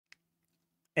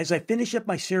As I finish up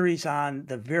my series on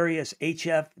the various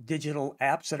HF digital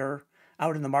apps that are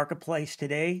out in the marketplace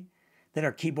today that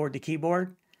are keyboard to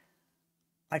keyboard,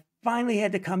 I finally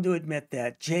had to come to admit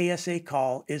that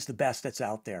JS8Call is the best that's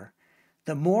out there.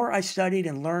 The more I studied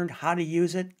and learned how to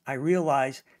use it, I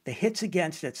realized the hits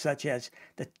against it, such as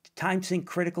the time sync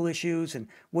critical issues and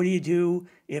what do you do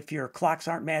if your clocks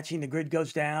aren't matching, the grid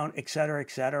goes down, etc.,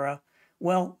 etc.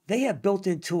 Well, they have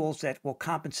built-in tools that will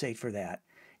compensate for that.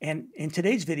 And in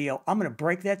today's video, I'm going to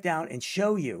break that down and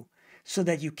show you so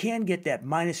that you can get that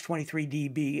minus 23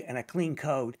 dB and a clean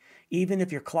code, even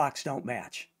if your clocks don't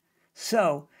match.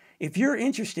 So if you're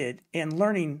interested in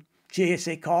learning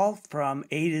JS8Call from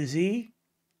A to Z,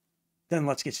 then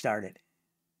let's get started.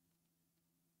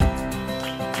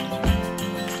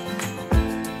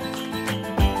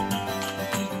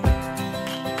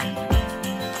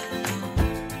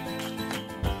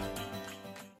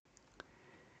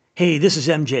 Hey, this is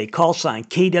MJ, call sign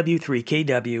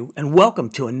KW3KW, and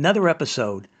welcome to another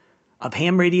episode of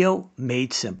Ham Radio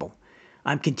Made Simple.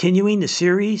 I'm continuing the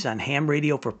series on ham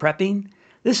radio for prepping.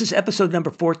 This is episode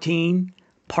number 14,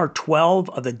 part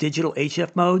 12 of the digital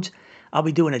HF modes. I'll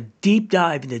be doing a deep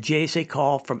dive into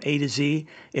JS8Call from A to Z.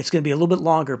 It's going to be a little bit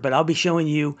longer, but I'll be showing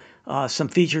you some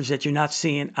features that you're not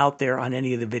seeing out there on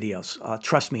any of the videos.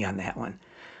 Trust me on that one.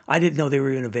 I didn't know they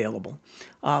were even available.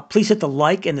 Please hit the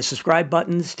like and the subscribe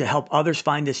buttons to help others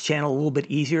find this channel a little bit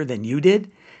easier than you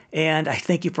did. And I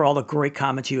thank you for all the great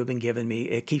comments you have been giving me.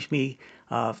 It keeps me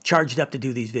charged up to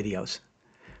do these videos.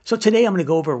 So today I'm going to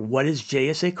go over what is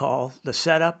JS8Call, the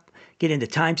setup, get into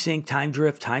time sync, time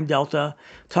drift, time delta,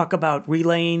 talk about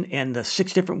relaying and the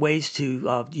 6 different ways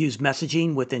to use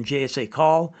messaging within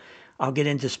JS8Call. I'll get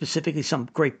into specifically some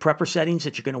great prepper settings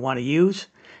that you're going to want to use.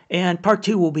 And part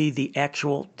 2 will be the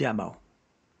actual demo.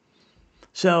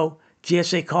 So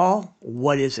JS8Call,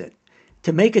 what is it?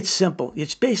 To make it simple,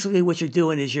 it's basically what you're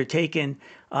doing is you're taking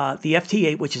the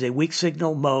FT8, which is a weak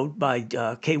signal mode by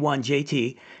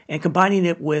K1JT, and combining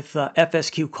it with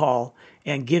FSQ call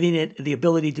and giving it the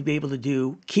ability to be able to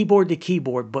do keyboard to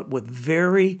keyboard, but with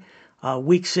very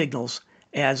weak signals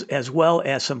as well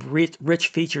as some rich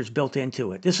features built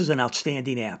into it. This is an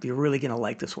outstanding app. You're really going to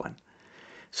like this one.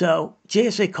 So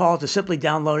JS8Call, to simply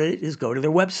download it, is go to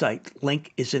their website.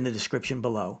 Link is in the description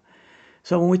below.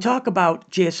 So when we talk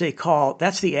about JS8Call,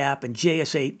 that's the app, and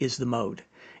JS8 is the mode.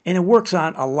 And it works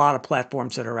on a lot of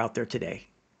platforms that are out there today.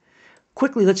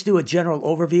 Quickly, let's do a general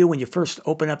overview when you first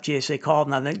open up JS8Call.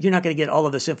 Now, you're not going to get all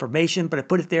of this information, but I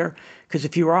put it there because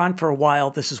if you were on for a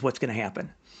while, this is what's going to happen.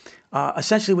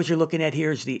 Essentially, what you're looking at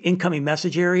here is the incoming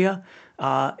message area.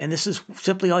 And this is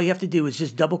simply all you have to do is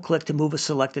just double click to move a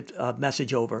selected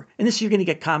message over. And this you're going to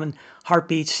get common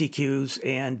heartbeats, CQs,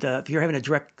 and if you're having a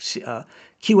direct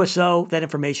QSO, that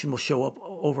information will show up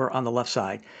over on the left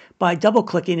side. By double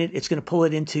clicking it, it's going to pull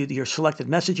it into your selected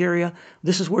message area.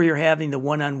 This is where you're having the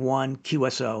one-on-one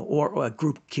QSO or a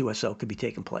group QSO could be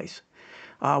taking place.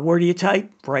 Where do you type?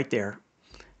 Right there.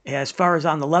 As far as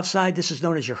on the left side, this is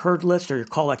known as your herd list or your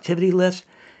call activity list.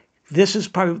 This is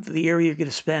probably the area you're going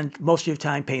to spend most of your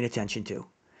time paying attention to.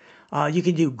 You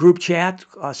can do group chat,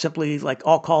 simply like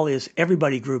all call is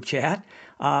everybody group chat,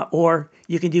 or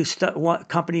you can do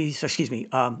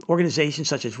organizations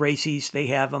such as Races, they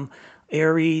have them,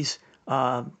 Aries,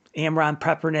 Amron,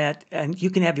 Peppernet, and you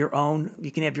can have your own.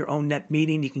 You can have your own net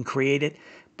meeting. You can create it,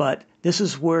 but this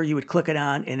is where you would click it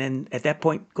on, and then at that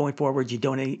point going forward, you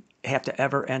don't have to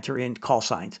ever enter in call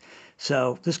signs.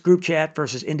 So this group chat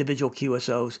versus individual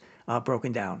QSOs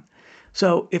broken down.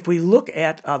 So if we look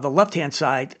at the left-hand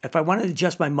side, if I want to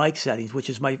adjust my mic settings, which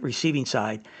is my receiving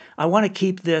side, I want to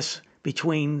keep this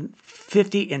between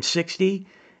 50 and 60.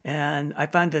 And I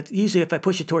find that usually if I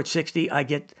push it towards 60, I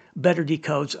get better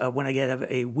decodes when I get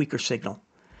a weaker signal.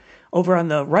 Over on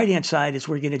the right-hand side is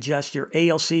where you can adjust your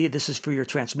ALC. This is for your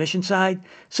transmission side.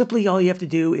 Simply all you have to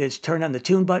do is turn on the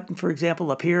tune button, for example,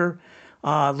 up here.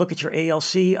 Look at your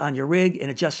ALC on your rig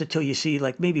and adjust it till you see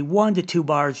like maybe 1 to 2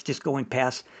 bars just going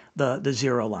past the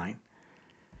 0 line.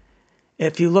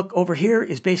 If you look over here,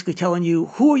 it's basically telling you,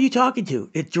 who are you talking to?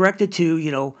 It's directed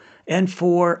to,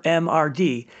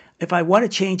 N4MRD. If I want to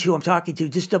change who I'm talking to,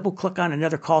 just double click on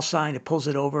another call sign. It pulls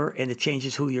it over and it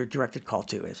changes who your directed call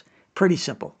to is. Pretty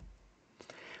simple.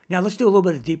 Now let's do a little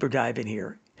bit of deeper dive in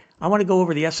here. I want to go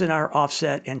over the SNR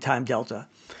offset and time delta.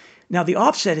 Now the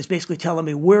offset is basically telling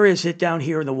me where is it down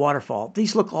here in the waterfall.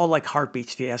 These look all like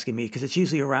heartbeats if you're asking me, because it's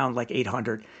usually around like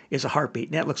 800 is a heartbeat.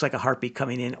 And that looks like a heartbeat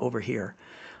coming in over here.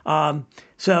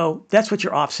 So that's what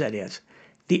your offset is.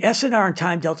 The SNR and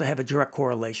time delta have a direct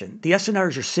correlation. The SNR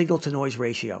is your signal to noise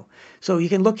ratio. So you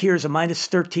can look here as a minus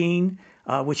 13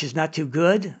 which is not too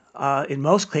good in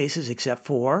most cases except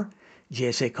for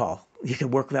JS8Call. You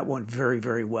can work that one very,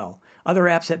 very well. Other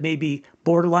apps that may be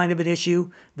borderline of an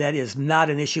issue, that is not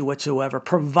an issue whatsoever,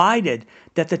 provided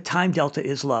that the time delta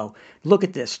is low. Look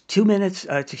at this,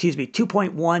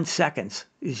 2.1 seconds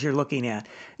is you're looking at.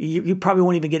 You probably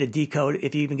won't even get a decode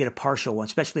if you even get a partial one,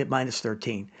 especially at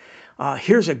 -13.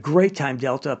 Here's a great time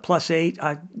delta, +8.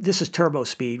 This is turbo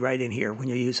speed right in here when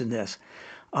you're using this.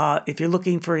 If you're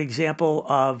looking for an example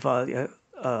of,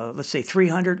 let's say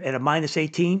 300 at a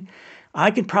 -18, I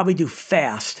can probably do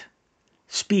fast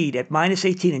speed at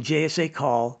 -18 in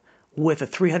JS8Call with a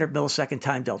 300 millisecond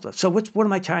time delta. So what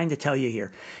am I trying to tell you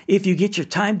here? If you get your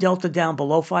time delta down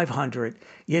below 500,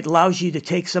 it allows you to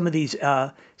take some of these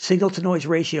signal to noise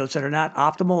ratios that are not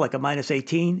optimal, like a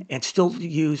 -18, and still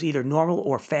use either normal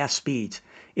or fast speeds.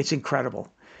 It's incredible.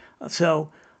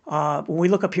 So when we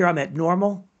look up here, I'm at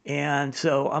normal. And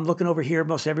so I'm looking over here.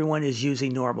 Most everyone is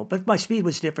using normal, but if my speed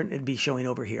was different, it'd be showing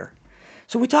over here.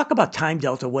 So we talk about time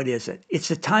delta. What is it? It's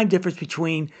the time difference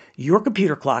between your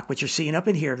computer clock, which you're seeing up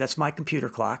in here. That's my computer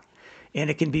clock. And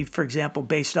it can be, for example,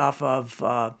 based off of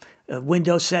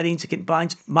Windows settings.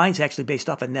 Mine's actually based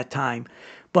off of net time.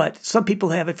 But some people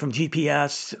have it from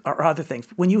GPS or other things.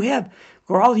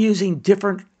 We're all using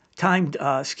different time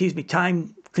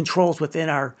controls within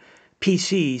our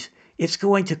PCs. It's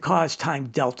going to cause time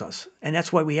deltas. And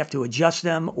that's why we have to adjust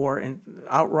them or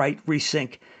outright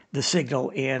resync the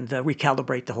signal and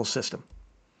recalibrate the whole system.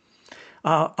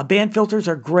 Band filters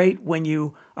are great when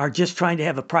you are just trying to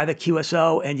have a private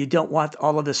QSO and you don't want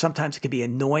all of this. Sometimes it can be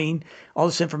annoying, all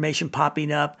this information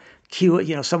popping up,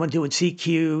 someone doing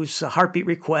CQs, heartbeat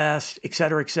requests, et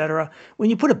cetera, et cetera. When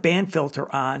you put a band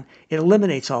filter on, it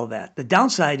eliminates all that. The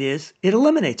downside is it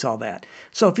eliminates all that.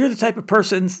 So if you're the type of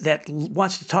person that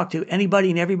wants to talk to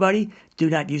anybody and everybody, do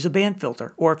not use a band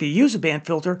filter. Or if you use a band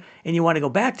filter and you want to go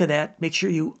back to that, make sure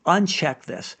you uncheck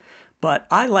this. But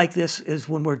I like this is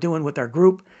when we're doing with our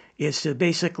group is to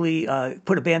basically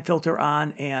put a band filter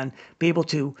on and be able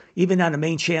to, even on a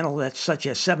main channel that's such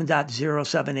as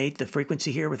 7.078, the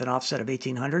frequency here with an offset of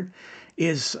 1800,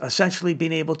 is essentially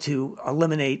being able to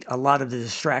eliminate a lot of the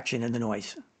distraction and the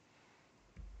noise.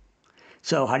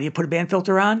 So how do you put a band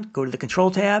filter on? Go to the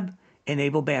Control tab,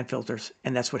 enable band filters,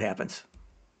 and that's what happens.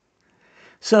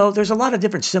 So there's a lot of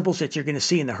different symbols that you're going to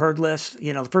see in the heard list.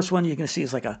 The first one you're going to see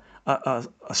is like a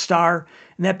star,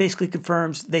 and that basically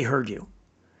confirms they heard you.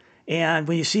 And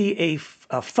when you see a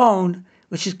phone,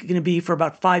 which is going to be for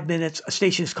about 5 minutes, a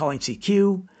station is calling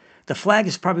CQ. The flag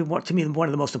is probably, to me, one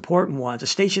of the most important ones. A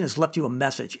station has left you a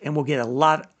message, and we'll get a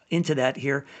lot into that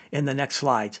here in the next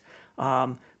slides.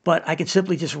 But I can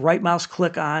simply just right mouse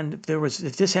click on,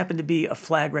 if this happened to be a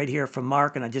flag right here from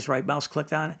Mark and I just right mouse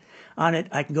clicked on it,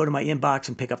 I can go to my inbox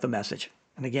and pick up the message.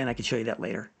 And again, I can show you that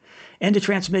later. End of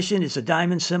transmission is a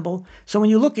diamond symbol. So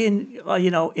when you look in,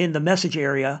 in the message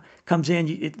area, comes in,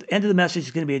 the end of the message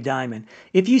is going to be a diamond.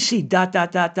 If you see ...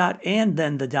 and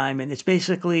then the diamond, it's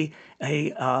basically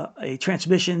a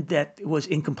transmission that was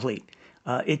incomplete.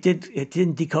 It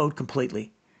didn't decode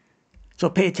completely. So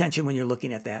pay attention when you're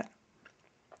looking at that.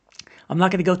 I'm not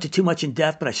going to go too much in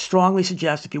depth, but I strongly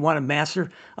suggest if you want to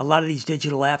master a lot of these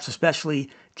digital apps, especially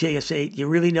JS8, you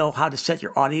really know how to set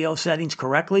your audio settings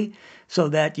correctly so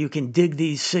that you can dig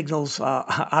these signals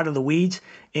out of the weeds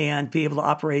and be able to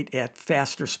operate at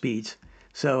faster speeds.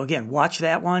 So again, watch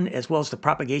that one as well as the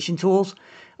propagation tools.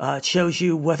 It shows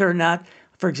you whether or not,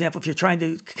 for example, if you're trying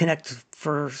to connect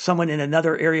for someone in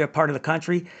another area, part of the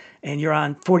country, and you're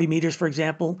on 40 meters, for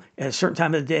example, at a certain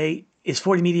time of the day, is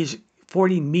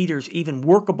 40 meters even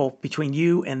workable between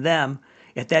you and them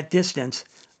at that distance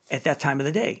at that time of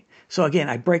the day. So again,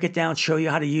 I break it down, show you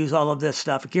how to use all of this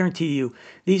stuff. I guarantee you,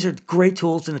 these are great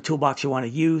tools in the toolbox you want to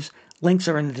use. Links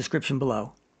are in the description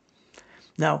below.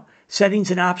 Now,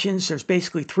 settings and options, there's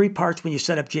basically 3 parts when you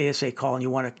set up JS8Call, and you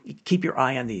want to keep your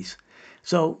eye on these.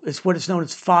 So it's what is known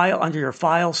as file, under your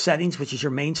file settings, which is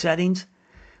your main settings,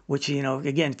 which,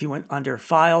 again, if you went under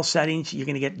file settings, you're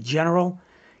going to get general.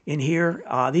 In here,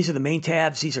 these are the main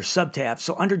tabs. These are sub-tabs.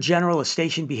 So under general is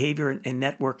station behavior and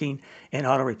networking and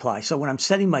auto reply. So when I'm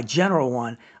setting my general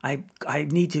one, I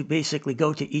need to basically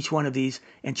go to each one of these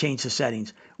and change the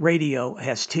settings. Radio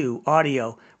has 2,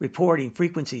 audio, reporting,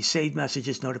 frequencies, saved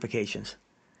messages, notifications.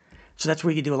 So that's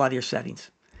where you do a lot of your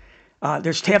settings.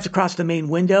 There's tabs across the main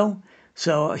window.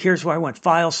 So here's where I went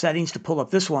file settings to pull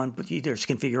up this one, but there's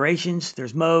configurations,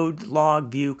 there's mode,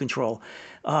 log, view, control.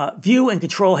 View and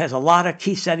control has a lot of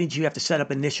key settings you have to set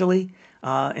up initially,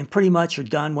 and pretty much you're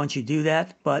done once you do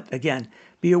that. But again,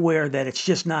 be aware that it's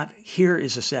just not here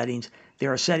is the settings.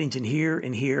 There are settings in here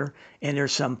and here, and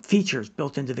there's some features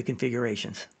built into the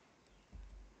configurations.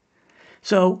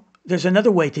 So there's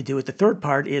another way to do it. The third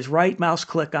part is right mouse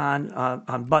click on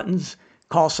buttons,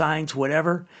 call signs,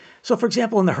 whatever. So for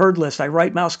example, in the herd list, I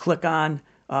right mouse click on,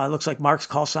 looks like Mark's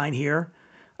call sign here.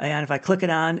 And if I click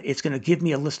it on, it's going to give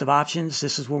me a list of options.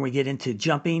 This is when we get into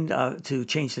jumping to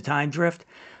change the time drift.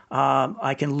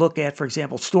 I can look at, for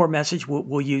example, store message.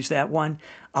 We'll use that one.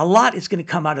 A lot is going to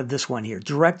come out of this one here,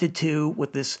 directed to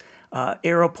with this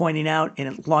arrow pointing out, and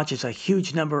it launches a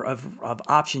huge number of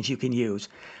options you can use.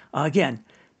 Again,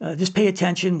 just pay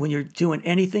attention when you're doing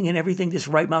anything and everything. Just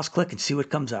right mouse click and see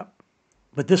what comes up.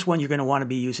 But this one you're going to want to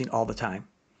be using all the time.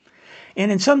 And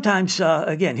then sometimes,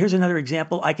 again, here's another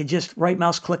example. I could just right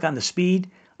mouse click on the speed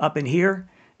up in here,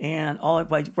 and all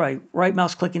by right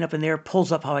mouse clicking up in there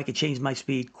pulls up how I could change my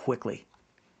speed quickly.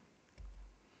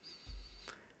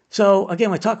 So again,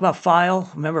 when I talk about file,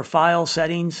 remember file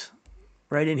settings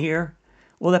right in here.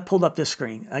 Well, that pulled up this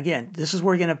screen. Again, this is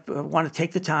where you're going to want to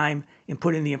take the time and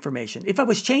put in the information. If I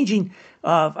was changing,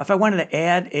 if I wanted to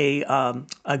add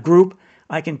a group,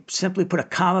 I can simply put a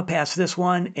comma past this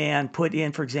one and put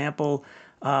in, for example,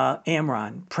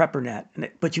 Amron,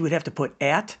 PrepperNet. But you would have to put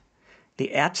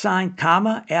the at sign,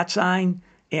 comma, at sign,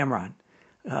 Amron,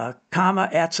 comma,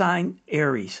 at sign,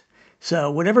 Aries.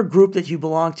 So whatever group that you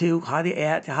belong to, how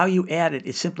you add it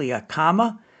is simply a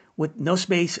comma with no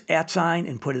space, at sign,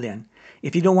 and put it in.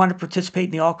 If you don't want to participate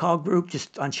in the all call group,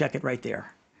 just uncheck it right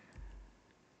there.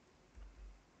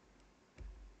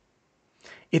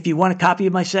 If you want a copy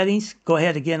of my settings, go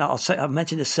ahead. Again, I'll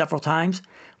mention this several times,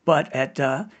 but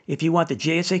if you want the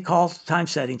JS8Call time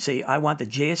setting, say I want the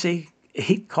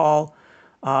JS8Call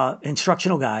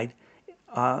instructional guide,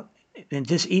 and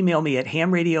just email me at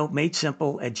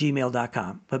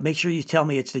hamradiomadesimple@gmail.com. But make sure you tell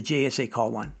me it's the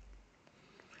JS8Call one.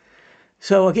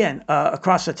 So again,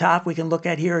 across the top, we can look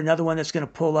at here. Another one that's going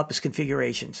to pull up is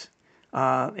configurations.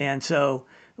 And so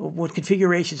with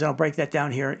configurations, I'll break that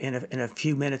down here in a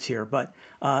few minutes here, but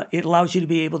it allows you to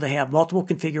be able to have multiple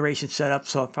configurations set up.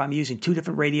 So if I'm using two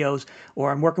different radios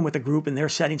or I'm working with a group and their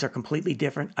settings are completely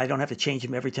different, I don't have to change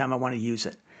them every time I want to use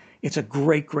it. It's a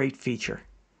great, great feature.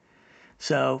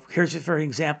 So here's, for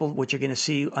example, what you're going to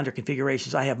see under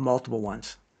configurations. I have multiple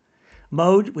ones.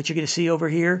 Mode, which you're going to see over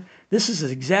here, this is the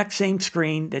exact same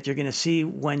screen that you're going to see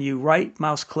when you right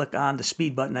mouse click on the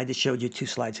speed button I just showed you 2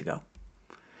 slides ago.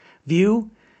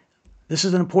 View, this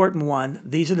is an important one.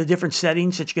 These are the different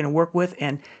settings that you're going to work with,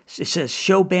 and it says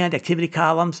show band activity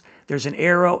columns. There's an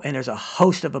arrow, and there's a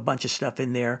host of a bunch of stuff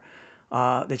in there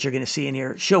that you're going to see in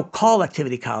here. Show call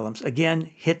activity columns. Again,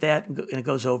 hit that, and it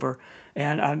goes over,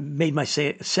 and I made my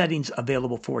settings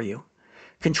available for you.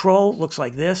 Control looks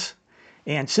like this.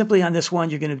 And simply on this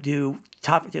one, you're going to do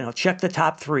check the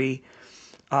top 3.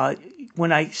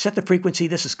 When I set the frequency,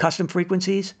 this is custom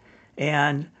frequencies.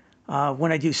 And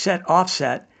when I do set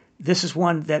offset, this is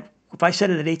one that if I set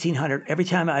it at 1800, every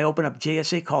time I open up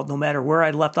JS8Call, no matter where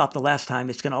I left off the last time,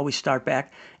 it's going to always start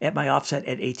back at my offset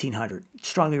at 1800.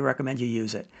 Strongly recommend you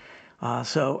use it.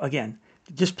 So again,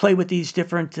 just play with these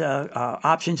different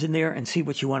options in there and see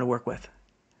what you want to work with.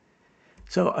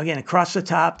 So again, across the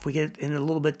top, we get in a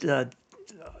little bit,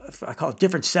 I call it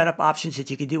different setup options that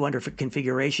you can do under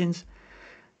configurations.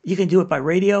 You can do it by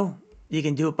radio, you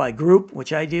can do it by group,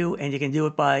 which I do, and you can do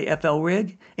it by FL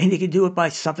rig, and you can do it by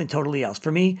something totally else.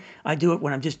 For me, I do it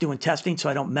when I'm just doing testing so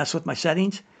I don't mess with my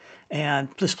settings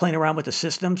and just playing around with the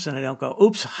systems, and I don't go,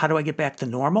 oops, how do I get back to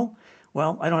normal?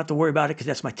 Well, I don't have to worry about it because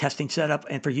that's my testing setup,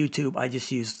 and for YouTube, I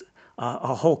just used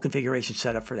a whole configuration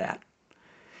setup for that.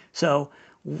 So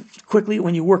quickly,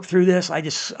 when you work through this, I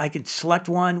could select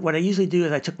one. What I usually do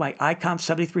is I took my ICOM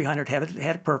 7300,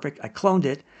 had it perfect, I cloned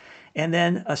it, and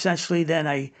then essentially then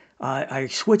I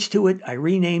switched to it, I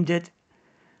renamed it,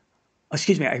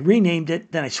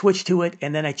 then I switched to it,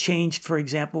 and then I changed, for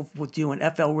example, with doing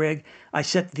FL rig, I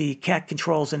set the CAT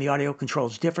controls and the audio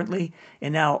controls differently,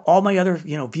 and now all my other,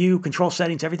 view, control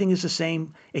settings, everything is the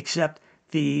same except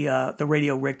the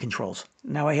radio rig controls.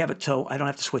 Now I have it so I don't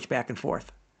have to switch back and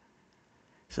forth.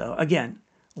 So again,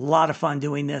 a lot of fun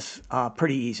doing this,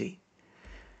 pretty easy.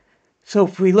 So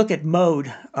if we look at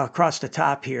mode across the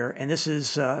top here, and this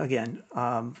is, again,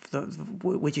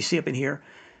 what you see up in here,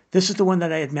 this is the one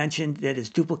that I had mentioned that is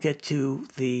duplicate to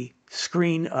the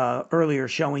screen earlier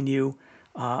showing you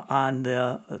on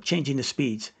the changing the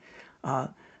speeds. I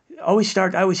always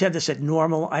have this at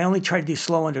normal. I only try to do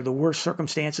slow under the worst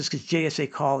circumstances because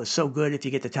JS8Call is so good if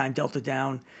you get the time delta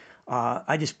down.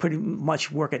 I just pretty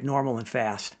much work at normal and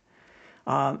fast.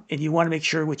 And you want to make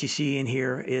sure what you see in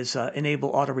here is enable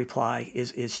auto reply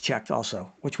is checked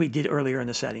also, which we did earlier in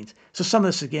the settings. So some of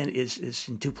this, again, is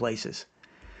in 2 places.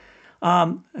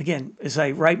 Again, as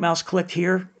I right mouse clicked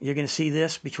here, you're going to see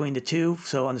this between the two.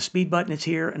 So on the speed button, it's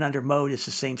here, and under mode, it's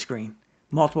the same screen.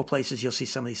 Multiple places, you'll see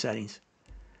some of these settings.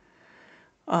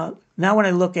 Now when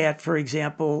I look at, for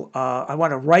example, I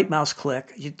want to right mouse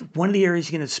click. One of the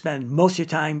areas you're going to spend most of your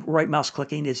time right mouse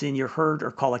clicking is in your heard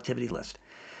or call activity list.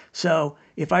 So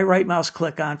if I right mouse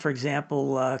click on, for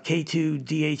example, K2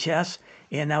 DHS,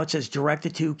 and now it says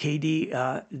directed to KD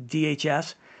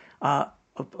DHS,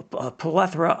 a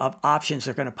plethora of options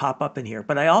are going to pop up in here.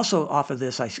 But I also, off of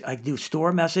this, I do store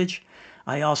a message.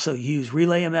 I also use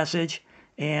relay a message,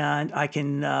 and I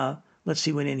can, let's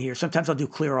see what in here. Sometimes I'll do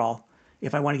clear all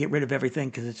if I want to get rid of everything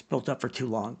because it's built up for too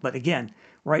long. But again,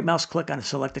 right mouse click on a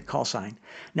selected call sign.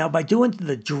 Now by doing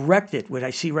the directed, what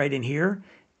I see right in here,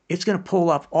 it's going to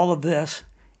pull up all of this,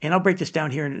 and I'll break this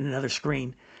down here in another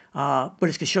screen, but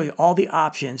it's going to show you all the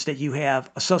options that you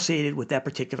have associated with that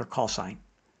particular call sign.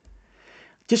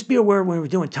 Just be aware when we're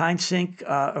doing time sync,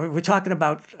 we're talking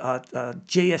about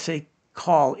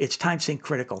JS8Call, it's time sync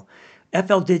critical.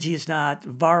 FLDigi is not,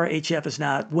 var HF is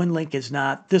not, WinLink is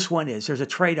not, this one is. There's a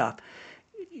trade-off.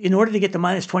 In order to get the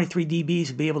minus 23 dBs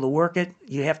and be able to work it,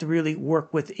 you have to really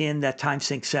work within that time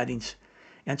sync settings.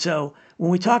 And so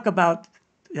when we talk about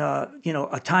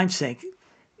a time sync,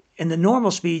 in the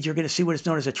normal speed, you're going to see what is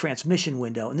known as a transmission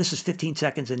window. And this is 15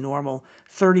 seconds in normal,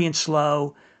 30 in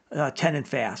slow, 10 in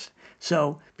fast.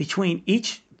 So between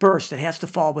each burst, it has to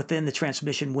fall within the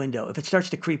transmission window. If it starts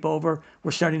to creep over,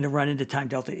 we're starting to run into time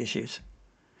delta issues.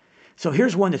 So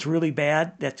here's one that's really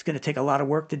bad. That's going to take a lot of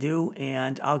work to do,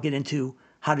 and I'll get into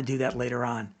how to do that later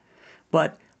on.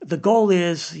 But the goal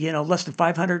is, less than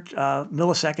 500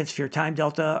 milliseconds for your time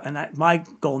delta, and my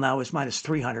goal now is minus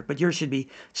 300, but yours should be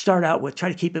start out with, try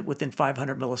to keep it within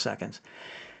 500 milliseconds.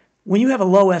 When you have a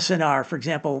low SNR, for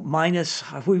example,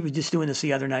 we were just doing this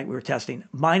the other night, we were testing,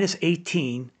 minus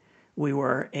 18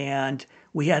 and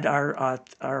we had our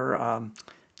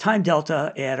time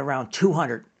delta at around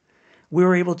 200. We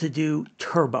were able to do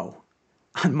turbo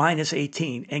on minus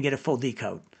 18 and get a full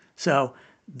decode. So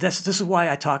this is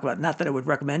why I talk about, not that I would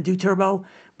recommend do turbo,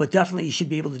 but definitely you should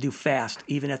be able to do fast,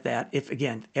 even at that, if,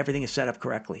 again, everything is set up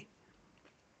correctly.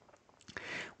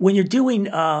 When you're doing,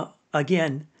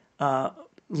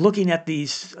 looking at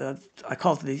these, I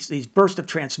call it these bursts of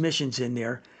transmissions in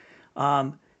there,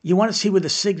 you want to see where the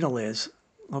signal is,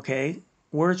 okay,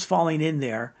 where it's falling in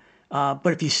there.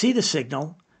 But if you see the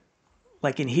signal,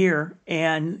 like in here,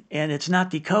 and it's not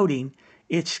decoding,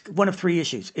 it's one of three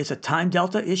issues. It's a time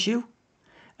delta issue.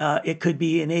 It could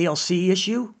be an ALC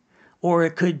issue, or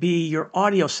it could be your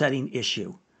audio setting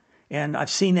issue. And I've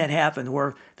seen that happen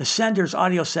where the sender's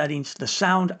audio settings, the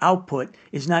sound output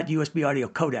is not USB audio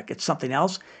codec. It's something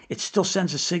else. It still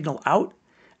sends a signal out,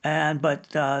 but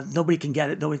nobody can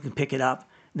get it. Nobody can pick it up.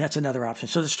 And that's another option.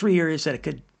 So there's three areas that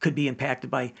it could be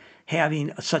impacted by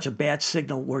having such a bad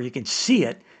signal where you can see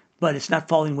it, but it's not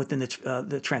falling within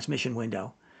the transmission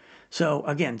window. So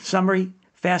again, summary,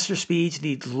 faster speeds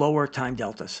need lower time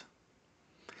deltas.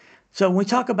 So when we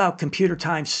talk about computer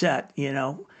time set,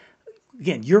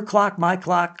 again, your clock, my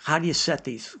clock, how do you set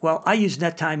these? Well, I use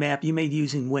NetTime app. You may be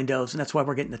using Windows, and that's why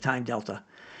we're getting the time delta.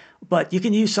 But you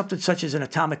can use something such as an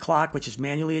atomic clock, which is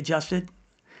manually adjusted.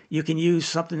 You can use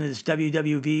something that is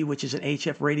WWV, which is an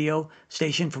HF radio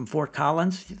station from Fort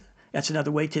Collins. That's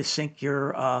another way to sync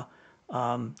your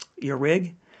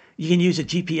rig. You can use a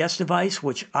GPS device,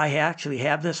 which I actually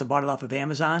have this. I bought it off of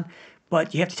Amazon.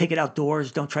 But you have to take it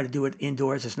outdoors. Don't try to do it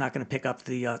indoors. It's not going to pick up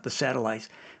the satellites.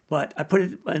 But I put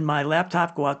it in my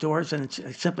laptop, go outdoors, and it's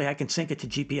simply I can sync it to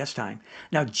GPS time.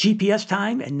 Now, GPS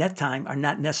time and net time are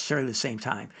not necessarily the same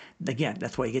time. Again,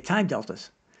 that's why you get time deltas.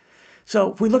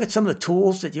 So if we look at some of the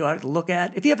tools that you ought to look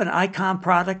at, if you have an Icon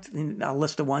product, and I'll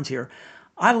list the ones here,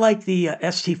 I like the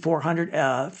ST400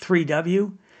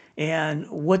 3W. And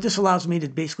what this allows me to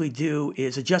basically do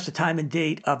is adjust the time and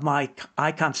date of my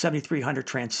ICOM 7300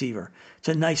 transceiver. It's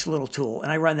a nice little tool,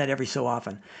 and I run that every so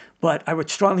often. But I would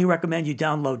strongly recommend you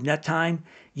download NetTime.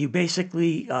 You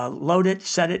basically load it,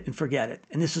 set it, and forget it.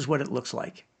 And this is what it looks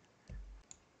like.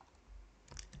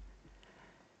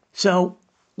 So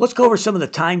let's go over some of the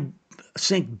time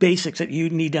sync basics that you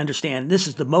need to understand. This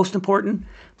is the most important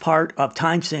part of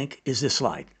time sync is this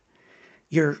slide.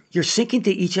 You're syncing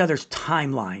to each other's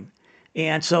timeline.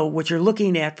 And so what you're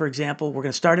looking at, for example, we're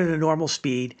going to start at a normal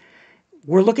speed.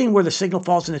 We're looking where the signal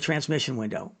falls in the transmission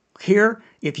window. Here,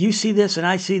 if you see this and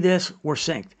I see this, we're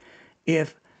synced.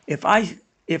 If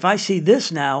I see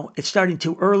this now, it's starting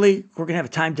too early, we're going to have a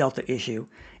time delta issue.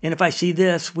 And if I see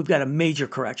this, we've got a major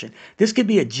correction. This could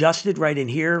be adjusted right in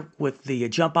here with the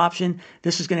jump option.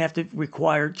 This is going to have to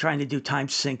require trying to do time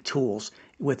sync tools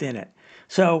within it.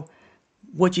 So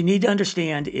what you need to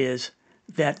understand is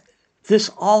that this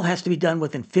all has to be done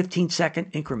within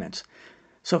 15-second increments.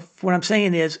 So what I'm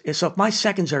saying is so if my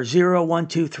seconds are 0, 1,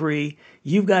 2, 3,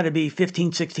 you've got to be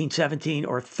 15, 16, 17,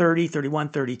 or 30, 31,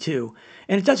 32.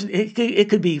 And it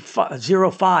could be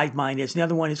 0, 5, mine is. The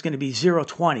other one is going to be 0,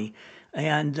 20,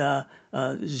 and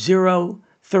 0,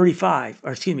 35,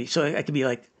 or excuse me. So it could be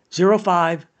like 0,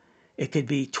 5, it could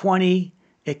be 20,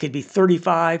 it could be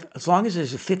 35. As long as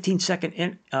there's a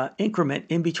 15-second increment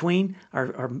in between,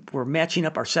 we're matching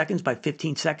up our seconds by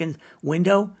 15-second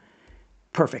window,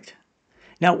 perfect.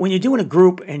 Now, when you're doing a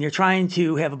group and you're trying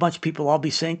to have a bunch of people all be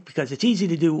synced, because it's easy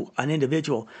to do an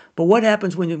individual, but what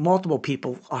happens when multiple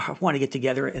people want to get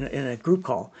together in a group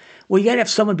call? Well, you got to have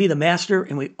someone be the master,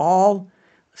 and we all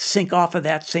sync off of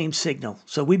that same signal.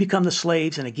 So we become the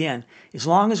slaves, and again, as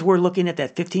long as we're looking at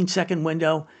that 15-second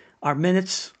window, our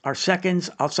minutes, our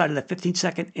seconds outside of that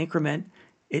 15-second increment,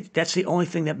 that's the only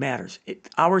thing that matters.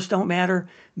 Hours don't matter,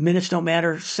 minutes don't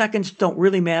matter, seconds don't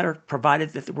really matter,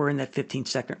 provided that we're in that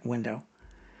 15-second window.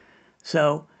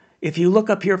 So if you look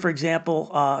up here, for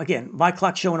example, again, my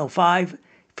clock's showing 05.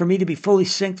 For me to be fully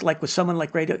synced, like with someone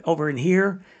like right over in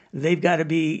here, they've got to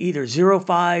be either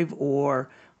 05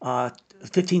 or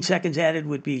 15 seconds added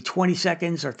would be 20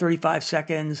 seconds or 35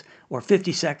 seconds or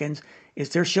 50 seconds.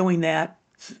 If they're showing that,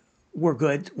 we're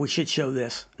good. We should show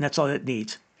this. And that's all it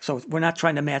needs. So we're not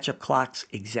trying to match up clocks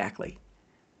exactly.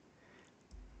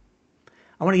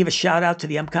 I want to give a shout out to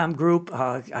the MCOM group.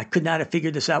 I could not have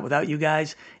figured this out without you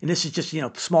guys. And this is just,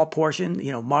 a small portion.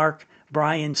 Mark,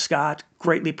 Brian, Scott,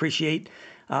 greatly appreciate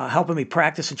helping me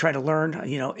practice and try to learn,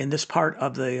 in this part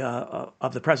of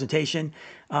the presentation.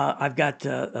 I've got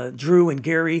Drew and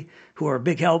Gary, who are a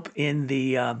big help in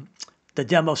the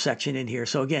demo section in here.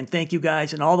 So again, thank you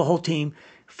guys and all the whole team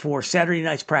for Saturday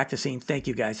nights practicing. Thank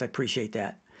you guys. I appreciate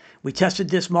that. We tested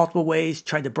this multiple ways,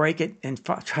 tried to break it, and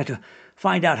tried to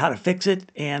find out how to fix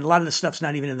it. And a lot of the stuff's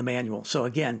not even in the manual. So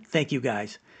again, thank you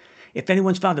guys. If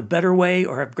anyone's found a better way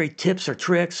or have great tips or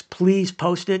tricks, please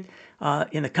post it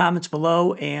in the comments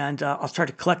below, and I'll try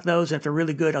to collect those. And if they're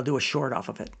really good, I'll do a short off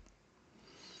of it.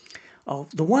 Oh,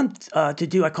 the one to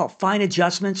do I call fine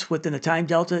adjustments within the time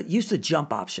delta. Use the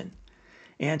jump option.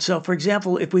 And so, for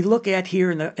example, if we look at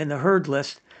here in the herd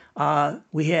list,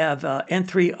 we have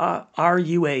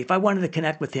N3RUA. If I wanted to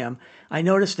connect with him, I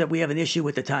noticed that we have an issue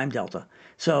with the time delta.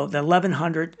 So the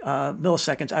 1100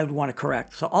 milliseconds I would want to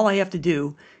correct. So all I have to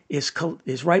do is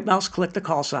right mouse click the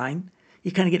call sign.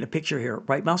 You kind of get a picture here.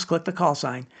 Right mouse click the call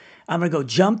sign. I'm going to go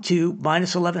jump to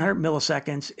minus 1100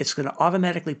 milliseconds. It's going to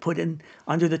automatically put in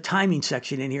under the timing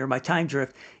section in here. My time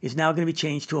drift is now going to be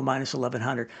changed to a minus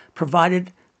 1100,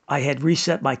 provided I had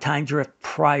reset my time drift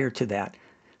prior to that.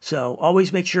 So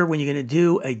always make sure when you're going to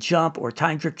do a jump or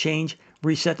time drift change,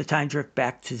 reset the time drift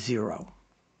back to 0.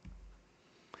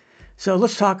 So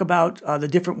let's talk about the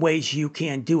different ways you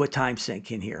can do a time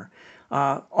sync in here.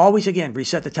 Always, again,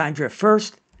 reset the time drift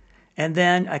first, and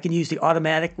then I can use the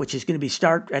automatic, which is going to be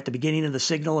start at the beginning of the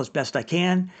signal as best I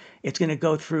can. It's going to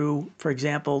go through, for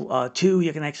example, 2.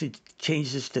 You can actually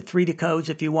change this to 3 decodes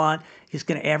if you want. It's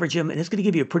going to average them, and it's going to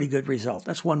give you a pretty good result.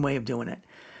 That's one way of doing it.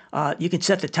 You can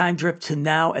set the time drift to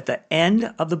now at the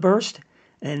end of the burst,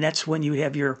 and that's when you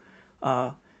have your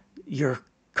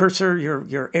cursor,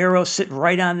 your arrow sitting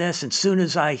right on this. And as soon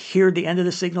as I hear the end of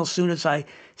the signal, as soon as I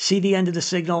see the end of the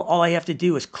signal, all I have to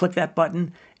do is click that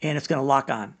button, and it's going to lock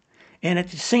on. And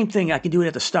it's the same thing. I can do it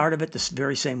at the start of it the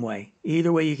very same way.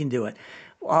 Either way you can do it.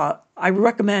 I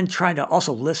recommend trying to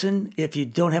also listen if you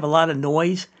don't have a lot of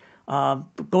noise.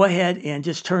 Go ahead and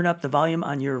just turn up the volume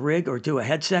on your rig or do a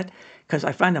headset, because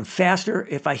I find them faster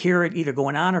if I hear it either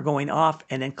going on or going off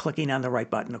and then clicking on the right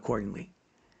button accordingly.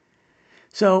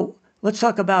 So let's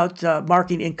talk about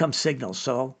marking income signals.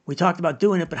 So we talked about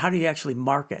doing it, but how do you actually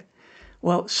mark it?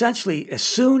 Well, essentially, as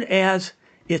soon as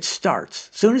it starts,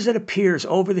 as soon as it appears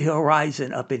over the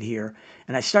horizon up in here,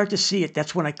 and I start to see it,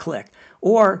 that's when I click.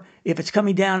 Or if it's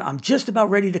coming down, I'm just about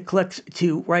ready to click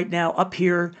to right now up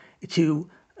here to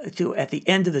at the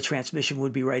end of the transmission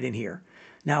would be right in here.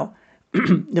 Now,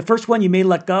 the first one you may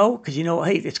let go because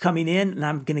hey, it's coming in and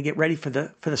I'm going to get ready for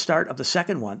the start of the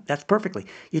second one. That's perfectly.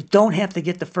 You don't have to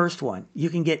get the first one. You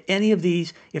can get any of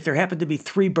these if there happen to be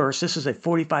 3 bursts. This is a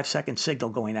 45-second signal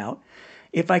going out.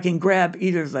 If I can grab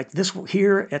either like this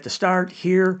here at the start,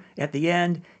 here at the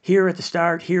end, here at the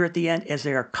start, here at the end, as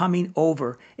they are coming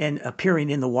over and appearing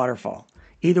in the waterfall.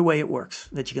 Either way it works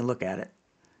that you can look at it.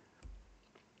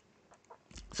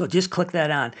 So just click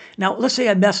that on. Now, let's say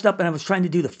I messed up and I was trying to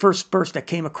do the first burst that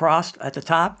came across at the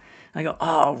top. I go,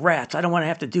 oh, rats, I don't want to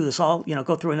have to do this all,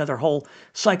 go through another whole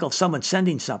cycle of someone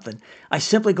sending something. I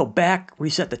simply go back,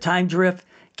 reset the time drift,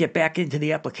 get back into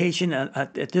the application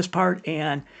at this part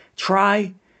and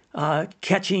try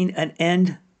catching an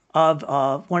end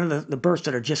of one of the bursts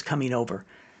that are just coming over.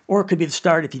 Or it could be the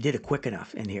start if you did it quick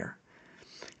enough in here.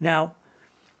 Now,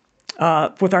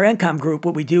 with our NCOM group,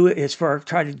 what we do is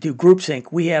try to do group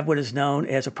sync, we have what is known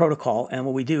as a protocol. And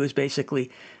what we do is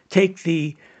basically take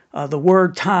the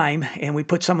word time and we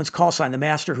put someone's call sign, the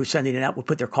master who's sending it out will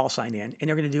put their call sign in, and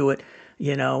they're going to do it,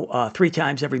 3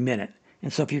 times every minute.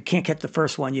 And so if you can't get the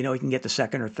first one, you can get the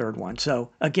second or third one.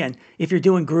 So again, if you're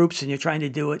doing groups and you're trying to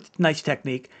do it, nice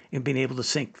technique in being able to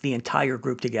sync the entire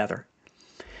group together.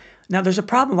 Now, there's a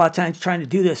problem a lot of times trying to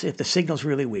do this if the signal's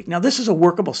really weak. Now, this is a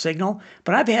workable signal,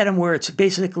 but I've had them where it's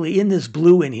basically in this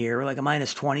blue in here, like a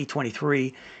minus 20,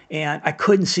 23, and I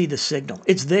couldn't see the signal.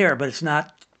 It's there, but it's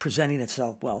not presenting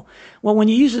itself well. Well, when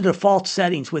you use the default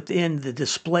settings within the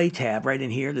display tab right in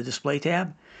here, the display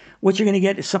tab, what you're going to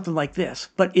get is something like this.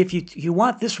 But if you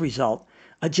want this result,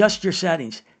 adjust your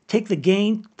settings. Take the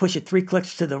gain, push it 3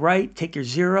 clicks to the right, take your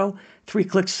 0, 3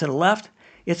 clicks to the left.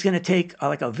 It's going to take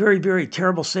like a very, very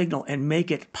terrible signal and make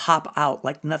it pop out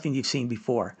like nothing you've seen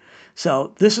before.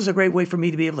 So this is a great way for me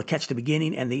to be able to catch the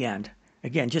beginning and the end.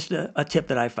 Again, just a tip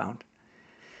that I found.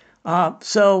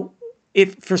 So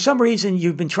if for some reason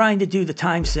you've been trying to do the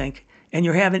time sync and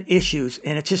you're having issues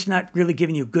and it's just not really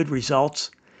giving you good results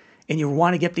and you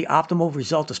want to get the optimal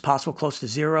result as possible, close to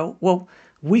 0, well,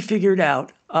 we figured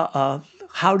out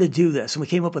how to do this, and we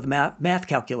came up with a math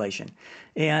calculation.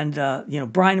 And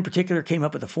Brian in particular came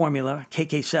up with a formula,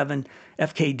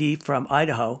 KK7FKD from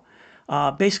Idaho.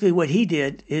 Basically, what he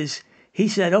did is he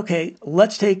said, okay,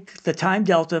 let's take the time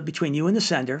delta between you and the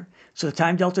sender. So the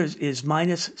time delta is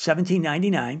minus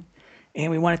 1799,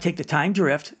 and we want to take the time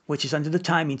drift, which is under the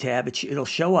timing tab. It'll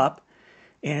show up,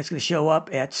 and it's going to show up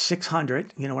at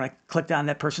 600. When I clicked on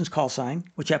that person's call sign,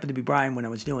 which happened to be Brian when I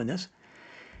was doing this.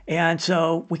 And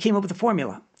so we came up with a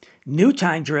formula. New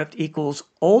time drift equals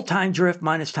old time drift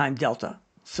minus time delta.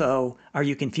 So are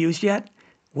you confused yet?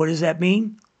 What does that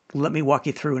mean? Let me walk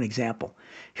you through an example.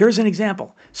 Here's an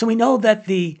example. So we know that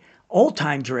the old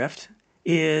time drift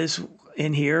is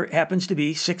in here, happens to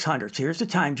be 600. So here's the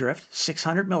time drift,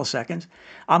 600 milliseconds.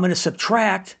 I'm going to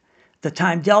subtract the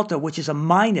time delta, which is a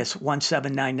minus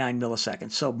 1799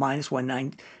 milliseconds. So minus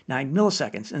 199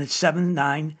 milliseconds. And it's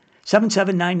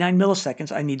 7799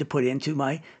 milliseconds I need to put into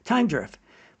my time drift.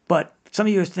 But some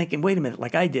of you are thinking, wait a minute,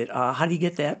 like I did, how do you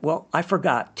get that? Well, I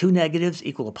forgot. 2 negatives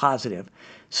equal a positive.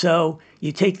 So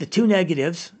you take the 2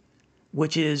 negatives,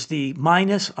 which is the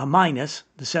minus, the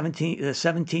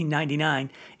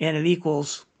 1799, and it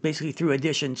equals, basically through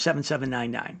addition,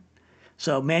 7799.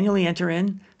 So manually enter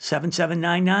in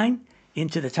 7799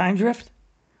 into the time drift,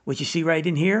 which you see right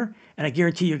in here, and I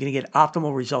guarantee you're going to get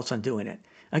optimal results on doing it.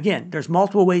 Again, there's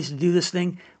multiple ways to do this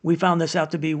thing. We found this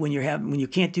out to be when you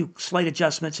can't do slight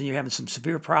adjustments and you're having some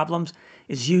severe problems,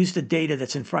 is use the data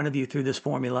that's in front of you through this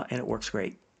formula, and it works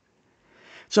great.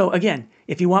 So again,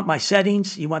 if you want my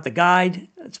settings, you want the guide,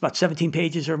 it's about 17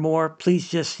 pages or more, please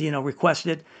just request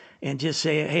it and just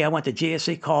say, hey, I want the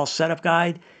JS8Call setup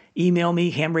guide. Email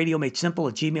me,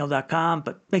 hamradiomadesimple@gmail.com,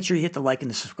 but make sure you hit the like and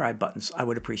the subscribe buttons. I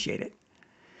would appreciate it.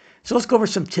 So let's go over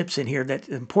some tips in here, that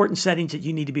important settings that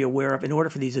you need to be aware of in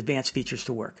order for these advanced features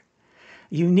to work.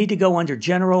 You need to go under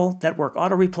General, Network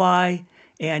Auto Reply,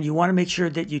 and you want to make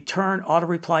sure that you turn Auto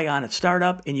Reply on at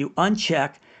startup and you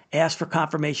uncheck Ask for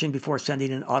confirmation before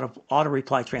sending an auto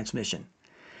reply transmission.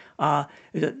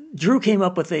 Drew came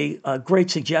up with a great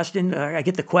suggestion. I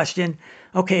get the question,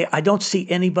 okay, I don't see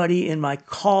anybody in my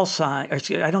call sign, or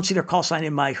I don't see their call sign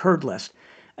in my heard list,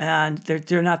 and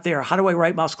they're not there. How do I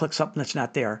right mouse click something that's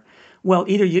not there? Well,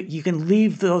 either you can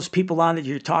leave those people on that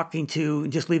you're talking to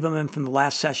and just leave them in from the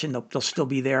last session. They'll still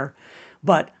be there.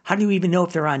 But how do you even know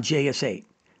if they're on JS8?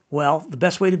 Well, the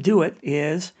best way to do it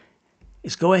is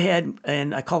go ahead,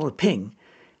 and I call it a ping.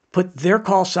 Put their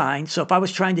call sign. So if I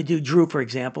was trying to do Drew, for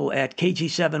example, at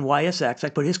KG7YSX,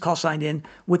 I'd put his call sign in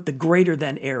with the greater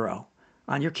than arrow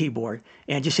on your keyboard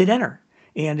and just hit enter.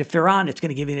 And if they're on, it's going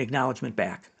to give you an acknowledgement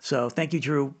back. So thank you,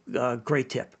 Drew. Great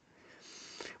tip.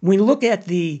 When you look at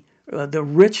the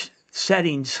rich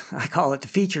settings, I call it the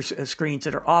feature screens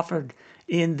that are offered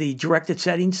in the directed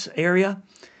settings area.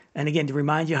 And again, to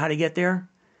remind you how to get there,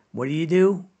 what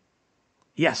do?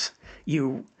 Yes,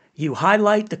 you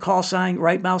highlight the call sign,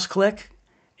 right mouse click,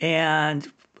 and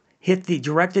hit the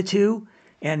directed to,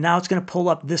 and now it's going to pull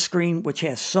up this screen, which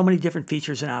has so many different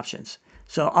features and options.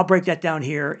 So I'll break that down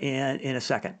here in a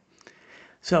second.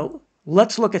 So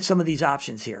let's look at some of these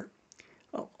options here.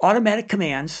 Automatic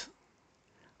commands,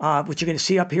 which you're going to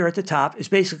see up here at the top, is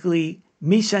basically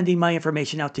me sending my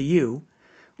information out to you,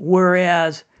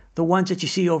 whereas The ones that you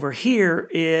see over here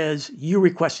is you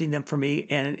requesting them for me,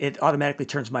 and it automatically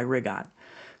turns my rig on.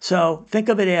 So think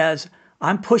of it as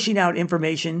I'm pushing out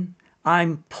information,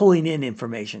 I'm pulling in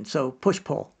information. So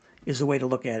push-pull is the way to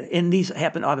look at it. And these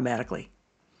happen automatically.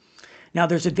 Now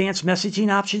there's advanced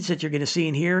messaging options that you're going to see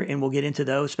in here, and we'll get into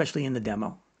those, especially in the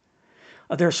demo.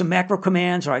 There are some macro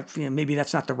commands, or maybe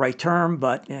that's not the right term,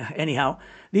 but anyhow,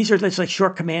 these are just like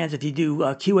short commands. If you do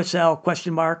QSL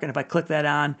question mark, and if I click that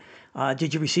on,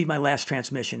 did you receive my last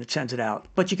transmission? It sends it out.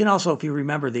 But you can also, if you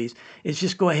remember these, is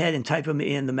just go ahead and type them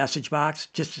in the message box,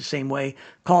 just the same way.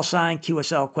 Call sign,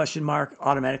 QSL question mark,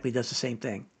 automatically does the same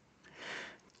thing.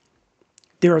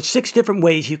 There are 6 different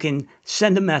ways you can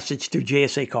send a message through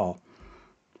JSA-Call.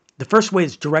 The first way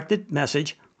is directed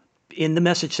message. In the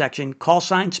message section, call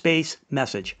sign space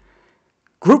message.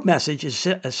 Group message is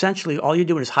essentially all you're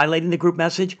doing is highlighting the group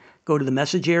message, go to the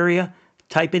message area,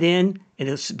 type it in, and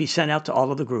it'll be sent out to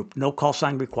all of the group. No call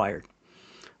sign required.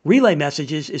 Relay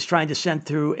messages is trying to send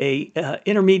through a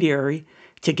intermediary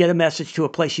to get a message to a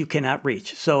place you cannot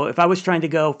reach. So if I was trying to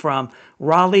go from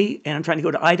Raleigh and I'm trying to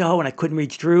go to Idaho and I couldn't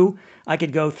reach Drew, I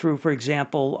could go through, for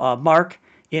example, Mark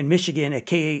in Michigan at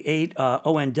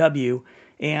K8ONW,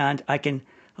 and I can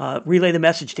relay the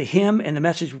message to him, and the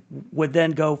message would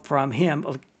then go from him,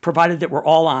 provided that we're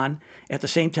all on at the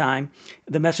same time.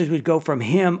 The message would go from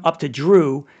him up to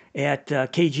Drew at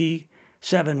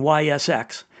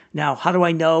KG7YSX. Now, how do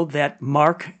I know that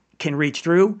Mark can reach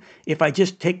Drew? If I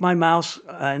just take my mouse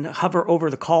and hover over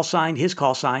the call sign, his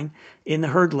call sign, in the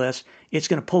heard list, it's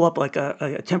going to pull up like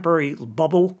a temporary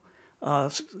bubble,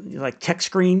 like text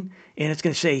screen, and it's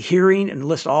going to say hearing and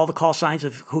list all the call signs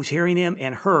of who's hearing him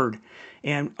and heard.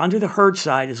 And under the heard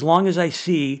side, as long as I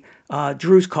see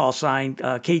Drew's call sign,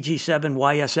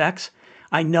 KG7YSX,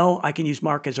 I know I can use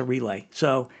Mark as a relay.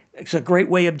 So it's a great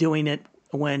way of doing it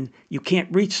when you can't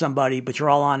reach somebody, but you're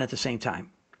all on at the same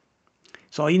time.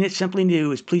 So all you simply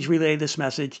do is please relay this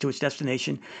message to its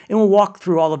destination, and we'll walk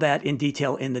through all of that in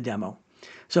detail in the demo.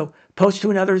 So post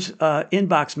to another's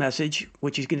inbox message,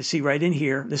 which you're going to see right in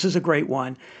here. This is a great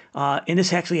one. And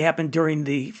this actually happened during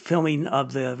the filming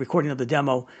of the recording of the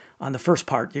demo on the first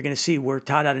part. You're going to see where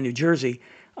Todd out of New Jersey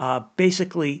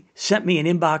basically sent me an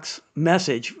inbox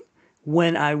message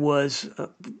when I was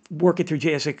working through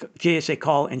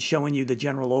JSA-Call and showing you the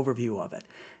general overview of it.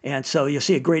 And so you'll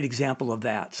see a great example of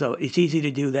that. So it's easy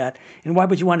to do that. And why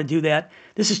would you want to do that?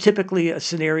 This is typically a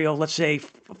scenario, let's say,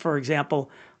 for example,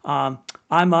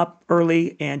 I'm up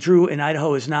early and Drew in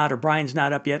Idaho is not, or Brian's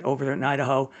not up yet over there in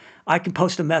Idaho. I can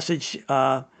post a message,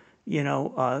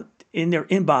 in their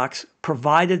inbox,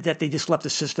 provided that they just left the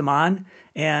system on,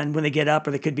 and when they get up,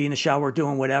 or they could be in the shower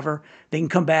doing whatever, they can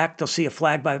come back, they'll see a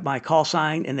flag by my call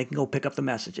sign, and they can go pick up the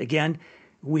message. Again,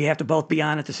 we have to both be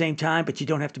on at the same time, but you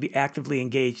don't have to be actively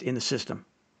engaged in the system.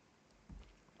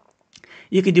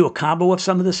 You can do a combo of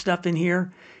some of this stuff in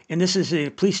here, and this is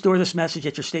please store this message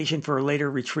at your station for a later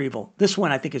retrieval. This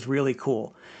one I think is really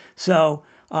cool. So,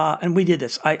 and we did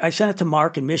this. I sent it to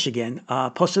Mark in Michigan,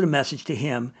 posted a message to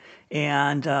him,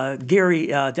 and Gary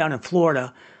down in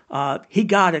Florida, he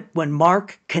got it when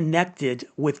Mark connected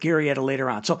with Gary at a later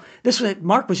on. So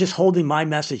Mark was just holding my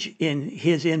message in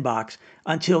his inbox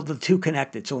until the two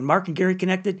connected. So when Mark and Gary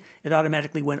connected, it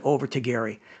automatically went over to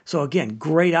Gary. So again,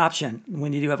 great option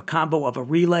when you do have a combo of a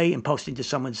relay and posting to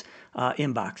someone's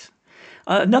inbox.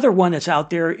 Another one that's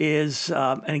out there is,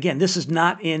 and again, this is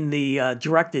not in the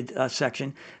directed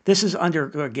section. This is under,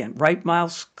 again, right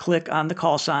mouse, click on the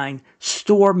call sign,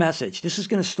 store message. This is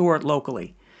going to store it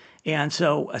locally. And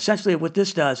so essentially what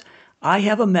this does, I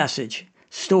have a message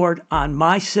stored on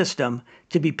my system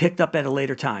to be picked up at a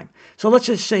later time. So let's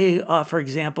just say, for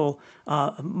example,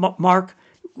 Mark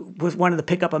wanted to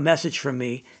pick up a message from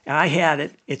me, and I had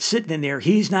it. It's sitting in there.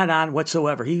 He's not on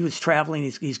whatsoever. He was traveling.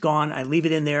 He's gone. I leave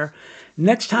it in there.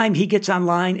 Next time he gets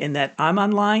online and that I'm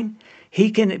online,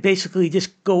 he can basically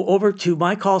just go over to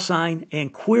my call sign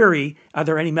and query, are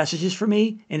there any messages for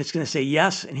me? And it's going to say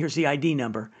yes, and here's the ID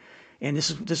number. And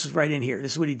this is right in here.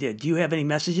 This is what he did. Do you have any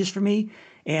messages for me?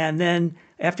 And then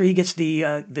after he gets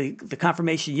the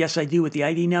confirmation, yes, I do, with the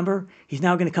ID number, he's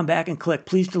now going to come back and click,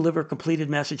 please deliver a completed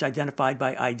message identified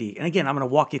by ID. And again, I'm going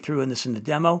to walk you through this in the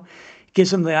demo.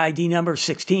 Gives him the ID number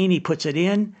 16. He puts it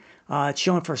in. It's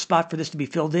showing for a spot for this to be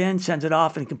filled in, sends it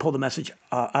off, and can pull the message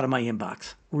out of my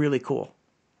inbox. Really cool.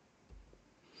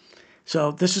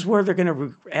 So this is where they're going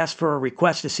to ask for a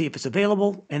request to see if it's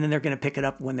available, and then they're going to pick it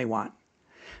up when they want.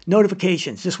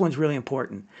 Notifications. This one's really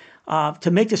important.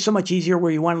 To make this so much easier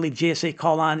where you want to leave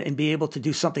JSA-Call on and be able to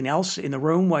do something else in the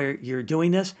room while you're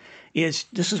doing this is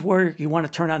where you want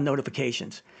to turn on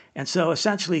notifications. And so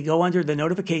essentially go under the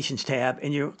notifications tab,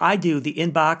 and I do the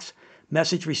inbox,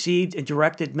 message received, and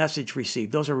directed message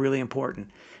received. Those are really important.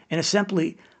 And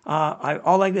simply,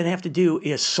 all I'm going to have to do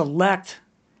is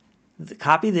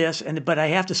copy this, but I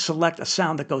have to select a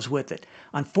sound that goes with it.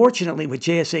 Unfortunately, with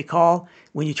JS8Call,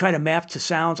 when you try to map to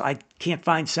sounds, I can't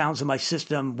find sounds in my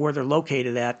system where they're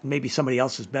located at. Maybe somebody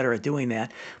else is better at doing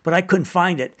that, but I couldn't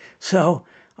find it. So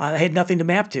I had nothing to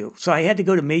map to. So I had to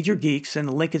go to Major Geeks, and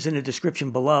the link is in the description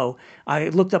below. I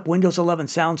looked up Windows 11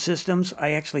 sound systems.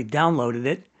 I actually downloaded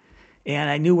it, and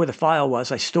I knew where the file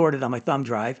was. I stored it on my thumb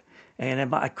drive,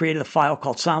 and I created a file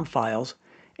called Sound Files,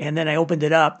 and then I opened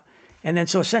it up. And then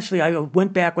so essentially I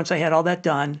went back once I had all that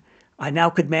done. I now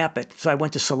could map it. So I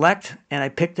went to select, and I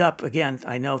picked up, again,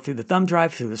 I know through the thumb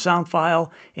drive, through the sound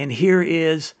file, and here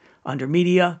is under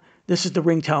media. This is the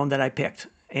ringtone that I picked.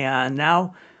 And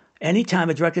now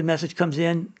anytime a directed message comes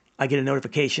in, I get a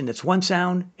notification that's one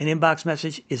sound, an inbox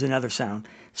message is another sound.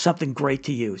 Something great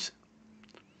to use.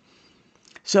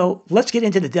 So let's get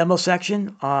into the demo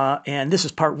section, and this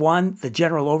is part one, the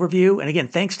general overview. And again,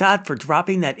 thanks, Todd, for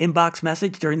dropping that inbox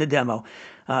message during the demo.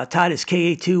 Todd is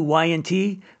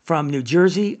KA2YNT from New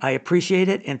Jersey. I appreciate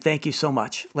it, and thank you so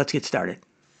much. Let's get started.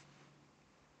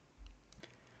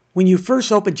 When you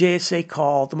first open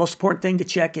JS8Call, the most important thing to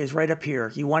check is right up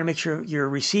here. You want to make sure your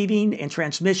receiving and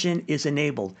transmission is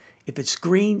enabled. If it's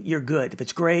green, you're good. If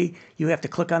it's gray, you have to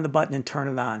click on the button and turn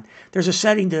it on. There's a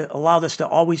setting to allow this to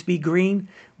always be green,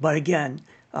 but again,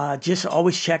 just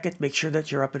always check it, make sure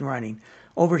that you're up and running.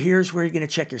 Over here is where you're going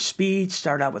to check your speed,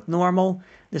 start out with normal.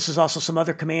 This is also some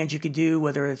other commands you can do,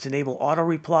 whether it's enable auto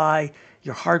reply,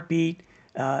 your heartbeat,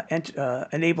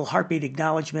 enable heartbeat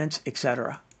acknowledgments,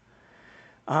 etc.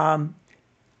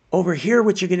 Over here,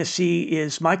 what you're going to see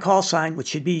is my call sign, which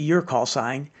should be your call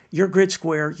sign, your grid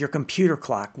square, your computer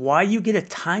clock. Why you get a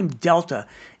time delta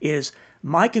is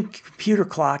my computer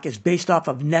clock is based off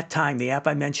of net time, the app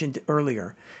I mentioned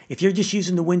earlier. If you're just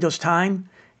using the Windows time,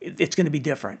 it's going to be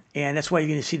different. And that's why you're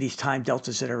going to see these time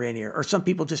deltas that are in here. Or some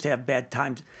people just have bad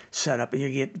time set up and you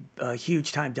get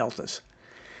huge time deltas.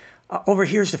 Over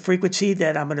here's the frequency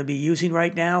that I'm going to be using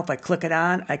right now. If I click it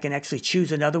on, I can actually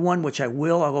choose another one, which I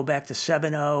will. I'll go back to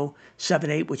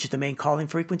 7078, which is the main calling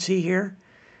frequency here.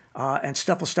 And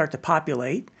stuff will start to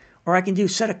populate. Or I can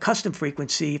set a custom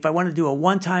frequency. If I want to do a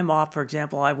one-time off, for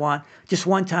example, I want just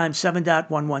one time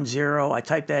 7.110. I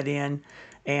type that in,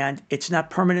 and it's not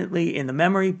permanently in the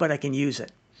memory, but I can use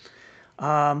it.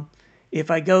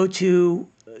 If I go to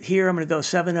here, I'm going to go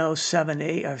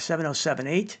 7078 or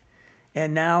 7078.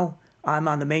 And now I'm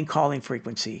on the main calling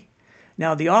frequency.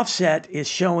 Now the offset is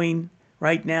showing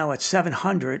right now at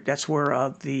 700. That's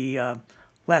where the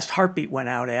last heartbeat went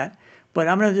out at. But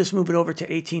I'm going to just move it over to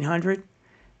 1800.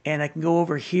 And I can go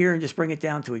over here and just bring it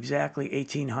down to exactly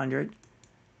 1800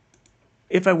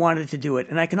 if I wanted to do it.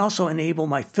 And I can also enable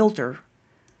my filter.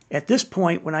 At this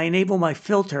point, when I enable my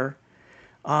filter,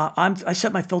 I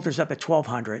set my filters up at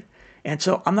 1200. And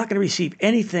so I'm not going to receive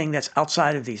anything that's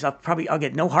outside of these. I'll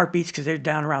get no heartbeats because they're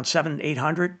down around 700 and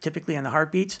 800 typically on the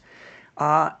heartbeats.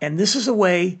 And this is a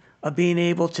way of being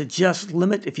able to just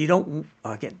limit, if you don't,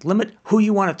 limit who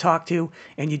you want to talk to,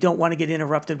 and you don't want to get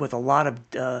interrupted with a lot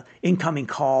of incoming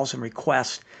calls and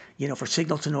requests, for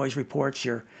signal to noise reports.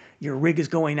 Your rig is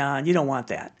going on. You don't want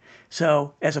that.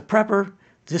 So as a prepper,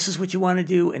 this is what you want to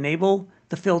do. Enable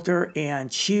the filter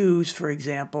and choose, for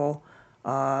example,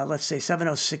 let's say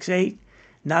 7068,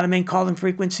 not a main calling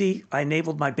frequency. I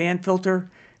enabled my band filter.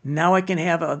 Now I can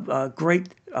have a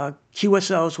great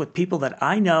QSOs with people that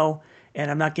I know, and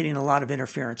I'm not getting a lot of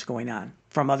interference going on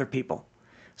from other people.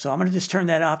 So I'm going to just turn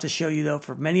that off to show you, though,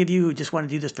 for many of you who just want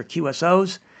to do this for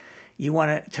QSOs, you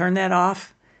want to turn that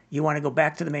off. You want to go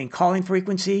back to the main calling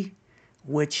frequency,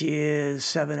 which is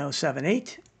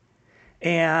 7078.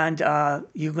 And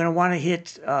you're going to want to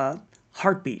hit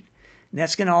heartbeat. And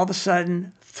that's going to all of a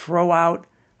sudden throw out,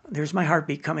 there's my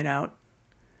heartbeat coming out,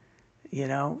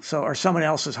 or someone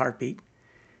else's heartbeat.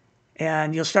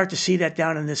 And you'll start to see that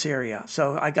down in this area.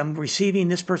 So I'm receiving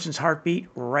this person's heartbeat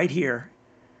right here.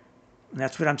 And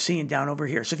that's what I'm seeing down over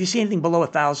here. So if you see anything below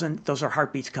 1,000, those are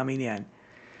heartbeats coming in.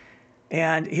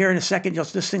 And here in a second,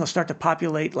 this thing will start to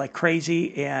populate like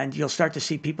crazy, and you'll start to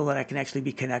see people that I can actually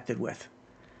be connected with.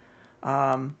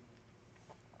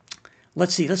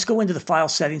 Let's see. Let's go into the file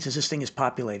settings as this thing is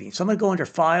populating. So I'm going to go under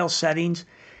File Settings.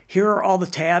 Here are all the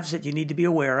tabs that you need to be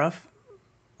aware of.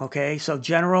 Okay, so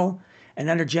General, and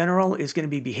under General is going to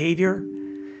be Behavior.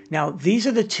 Now, these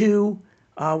are the two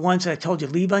ones that I told you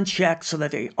leave unchecked so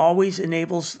that it always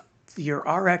enables your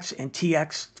RX and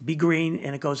TX to be green,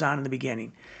 and it goes on in the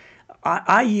beginning.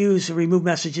 I use remove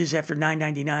messages after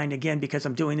 999 again because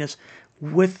I'm doing this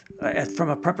with from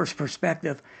a prepper's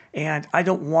perspective, and I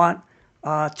don't want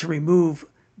to remove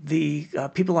the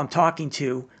people I'm talking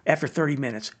to after 30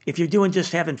 minutes. If you're doing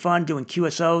just having fun, doing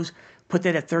QSOs, put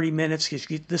that at 30 minutes because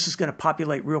this is going to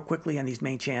populate real quickly on these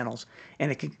main channels,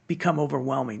 and it can become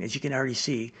overwhelming, as you can already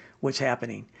see what's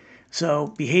happening. So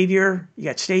behavior, you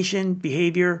got station,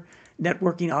 behavior,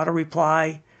 networking, auto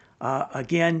reply.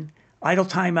 Again, idle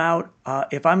timeout.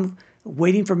 If I'm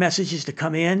waiting for messages to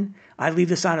come in, I leave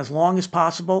this on as long as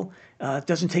possible. It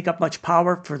doesn't take up much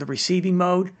power for the receiving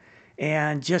mode.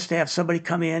 And just to have somebody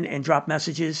come in and drop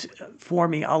messages for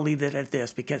me, I'll leave it at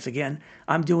this because, again,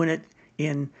 I'm doing it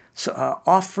in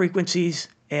off frequencies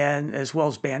and as well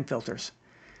as band filters.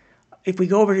 If we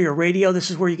go over to your radio,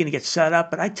 this is where you're going to get set up.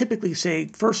 But I typically say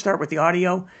first start with the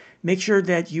audio. Make sure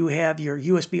that you have your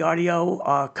USB audio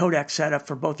codec set up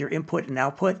for both your input and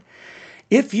output.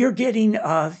 If you're getting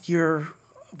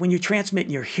when you're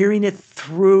transmitting, you're hearing it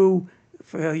through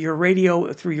your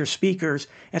radio, through your speakers,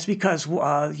 that's because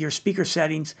your speaker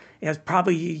settings is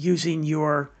probably using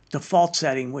your default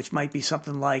setting, which might be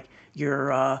something like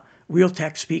your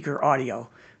Realtek speaker audio.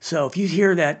 So if you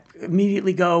hear that,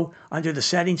 immediately go under the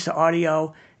settings to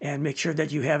audio and make sure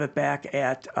that you have it back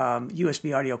at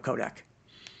USB audio codec.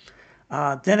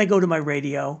 Then I go to my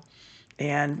radio,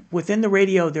 and within the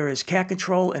radio there is cat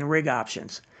control and rig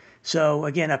options. So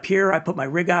again, up here I put my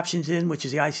rig options in, which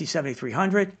is the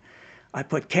IC7300. I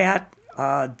put cat,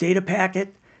 data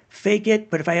packet, fake it,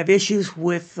 but if I have issues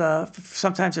with,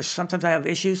 sometimes I have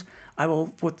issues, I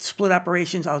will, with split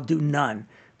operations, I'll do none.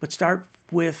 But start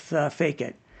with fake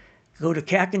it. Go to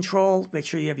cat control, make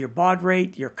sure you have your baud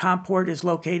rate, your COM port is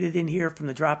located in here from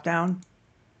the drop down,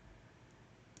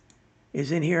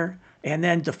 is in here, and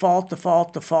then default,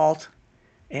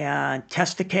 and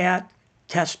test the cat,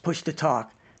 test push to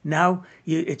talk. Now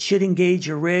it should engage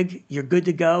your rig, you're good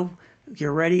to go,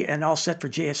 you're ready and all set for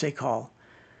JS8Call.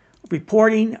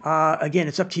 Reporting, again,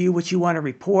 it's up to you what you want to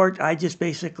report. I just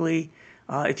basically,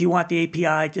 if you want the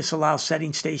API, disallow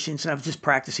setting stations, and I was just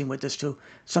practicing with this too.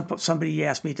 Somebody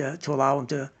asked me to allow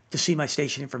them to see my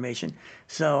station information.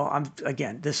 So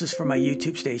again, this is for my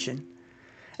YouTube station.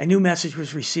 A new message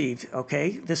was received,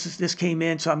 okay? This came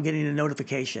in, so I'm getting a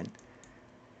notification.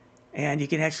 And you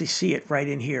can actually see it right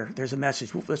in here. There's a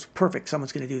message. That's perfect.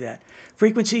 Someone's going to do that.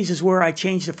 Frequencies is where I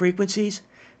change the frequencies.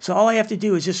 So all I have to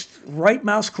do is just right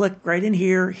mouse click right in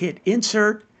here, hit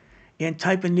insert, and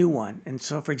type a new one. And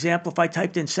so, for example, if I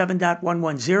typed in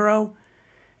 7.110,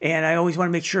 and I always want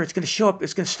to make sure it's going to show up,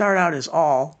 it's going to start out as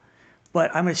all,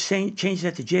 but I'm going to change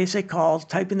that to JS8Call,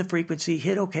 type in the frequency,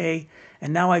 hit OK,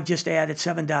 and now I've just added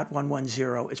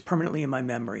 7.110. It's permanently in my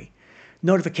memory.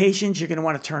 Notifications you're going to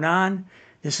want to turn on.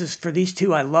 This is for these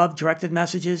two. I love directed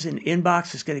messages in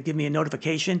inbox. It's going to give me a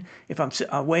notification. If I'm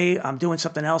away, I'm doing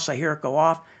something else, I hear it go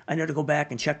off, I know to go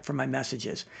back and check for my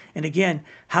messages. And again,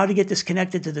 how to get this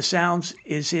connected to the sounds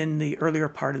is in the earlier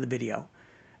part of the video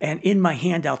and in my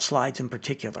handout slides in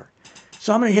particular.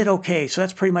 So I'm going to hit OK. So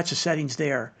that's pretty much the settings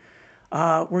there.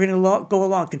 We're going to go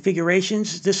along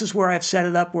configurations. This is where I've set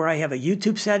it up where I have a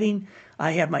YouTube setting.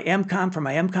 I have my MCOM for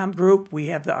my MCOM group. We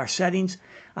have our settings.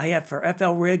 I have for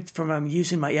FL rig from I'm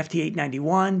using my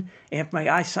FT891 and for my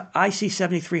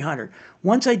IC7300.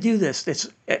 Once I do this,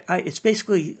 it's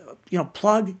basically,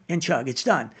 plug and chug. It's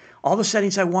done. All the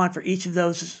settings I want for each of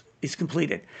those is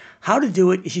completed. How to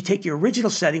do it is you take your original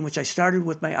setting, which I started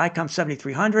with my ICOM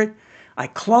 7300. I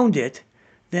cloned it.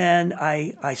 Then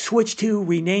I switched to,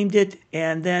 renamed it,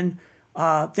 and then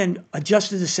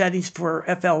adjusted the settings for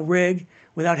FL rig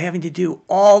without having to do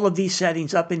all of these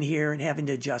settings up in here and having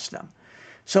to adjust them.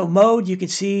 So mode, you can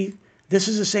see this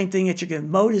is the same thing that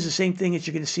mode is the same thing that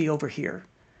you're going to see over here.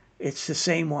 It's the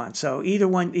same one. So either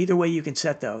way you can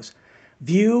set those.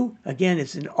 View, again,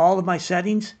 it's in all of my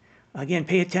settings. Again,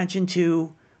 pay attention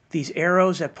to these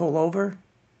arrows that pull over.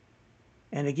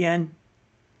 And again,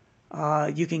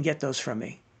 you can get those from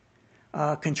me.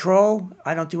 Control,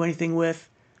 I don't do anything with,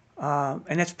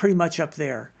 and that's pretty much up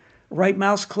there. Right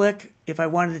mouse click, if I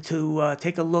wanted to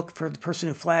take a look for the person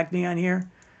who flagged me on here,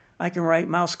 I can right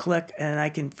mouse click and I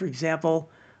can, for example,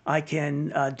 I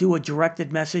can do a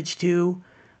directed message to,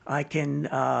 I can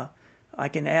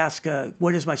ask,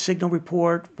 what is my signal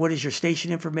report? What is your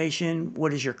station information?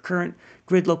 What is your current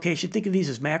grid location? Think of these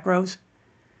as macros.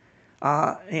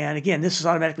 And again, this is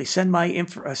automatically send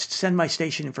my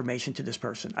station information to this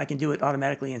person. I can do it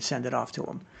automatically and send it off to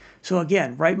them. So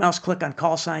again, right mouse click on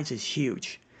call signs is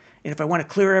huge. And if I want to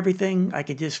clear everything, I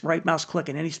can just right mouse click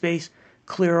in any space,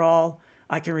 clear all.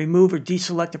 I can remove or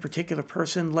deselect a particular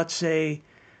person. Let's say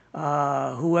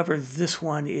whoever this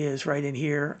one is right in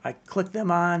here. I click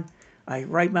them on, I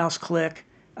right mouse click,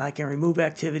 I can remove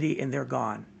activity and they're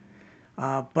gone.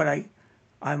 But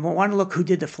I want to look who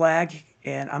did the flag,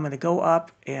 and I'm going to go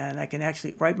up and I can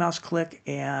actually right mouse click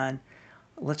and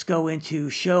let's go into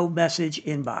show message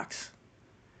inbox.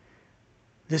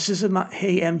 This is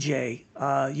hey MJ,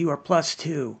 you are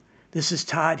 +2. This is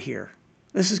Todd here.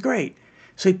 This is great.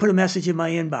 So he put a message in my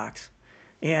inbox.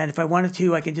 And if I wanted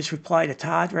to, I can just reply to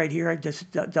Todd right here. I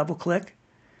just double click.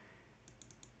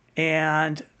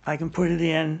 And I can put it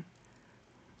in,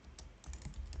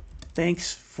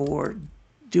 thanks for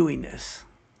doing this.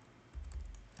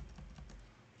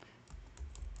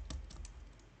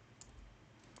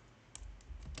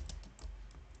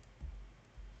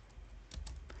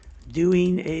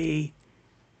 Doing a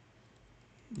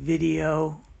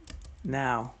video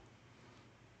now.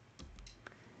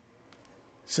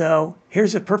 So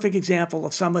here's a perfect example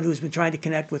of someone who's been trying to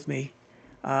connect with me,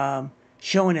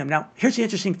 showing him. Now, here's the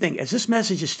interesting thing. As this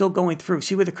message is still going through,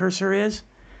 see where the cursor is?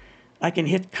 I can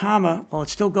hit comma while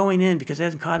it's still going in because it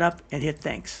hasn't caught up and hit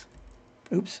thanks.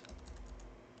 Oops.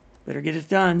 Better get it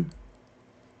done.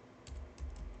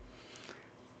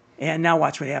 And now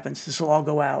watch what happens. This will all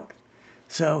go out.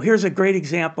 So here's a great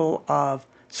example of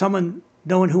someone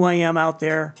knowing who I am out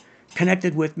there,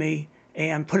 connected with me,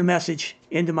 and put a message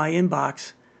into my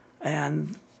inbox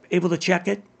and able to check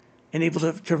it and able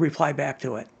to reply back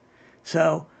to it.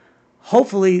 So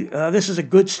hopefully this is a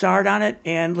good start on it,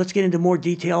 and let's get into more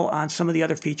detail on some of the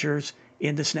other features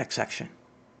in this next section.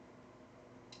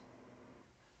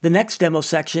 The next demo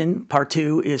section, part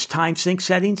 2, is time sync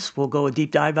settings. We'll go a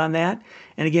deep dive on that.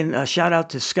 And again, a shout out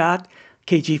to Scott,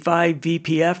 KG5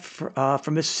 VPF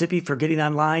from Mississippi, for getting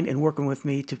online and working with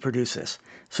me to produce this.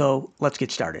 So let's get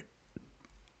started.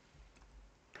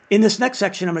 In this next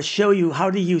section, I'm going to show you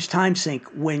how to use time sync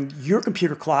when your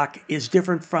computer clock is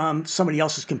different from somebody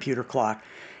else's computer clock.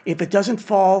 If it doesn't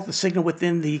fall the signal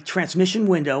within the transmission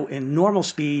window, and normal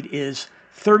speed is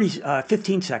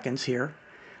 15 seconds here,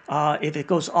 if it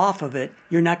goes off of it,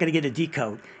 you're not going to get a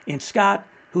decode. And Scott,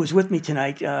 who is with me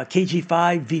tonight,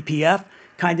 KG5 VPF,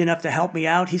 kind enough to help me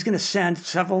out. He's going to send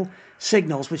several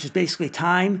signals, which is basically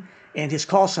time and his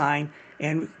call sign.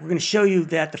 And we're going to show you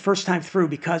that the first time through,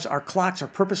 because our clocks are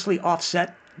purposely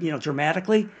offset,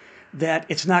 dramatically, that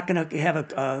it's not going to have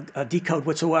a decode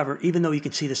whatsoever, even though you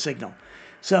can see the signal.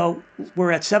 So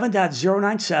we're at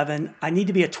 7.097. I need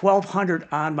to be at 1200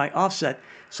 on my offset.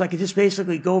 So I can just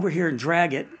basically go over here and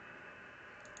drag it.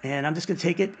 And I'm just going to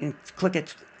take it and click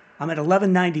it. I'm at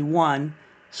 1191.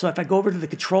 So if I go over to the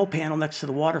control panel next to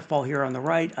the waterfall here on the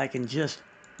right, I can just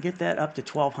get that up to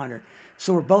 1200.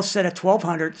 So we're both set at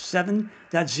 1200,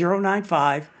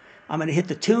 7.095. I'm going to hit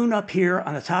the tune up here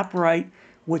on the top right,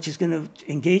 which is going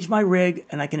to engage my rig,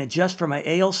 and I can adjust for my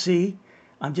ALC.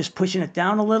 I'm just pushing it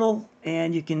down a little,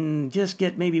 and you can just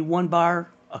get maybe 1 bar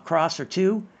across or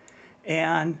 2.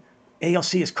 And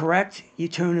ALC is correct. You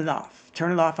turn it off.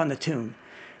 Turn it off on the tune.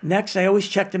 Next, I always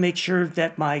check to make sure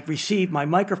that my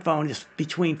microphone is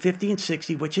between 50 and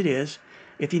 60, which it is.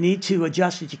 If you need to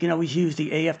adjust it, you can always use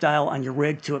the AF dial on your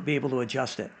rig to be able to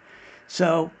adjust it.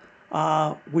 So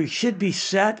we should be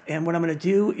set, and what I'm going to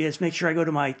do is make sure I go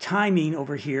to my timing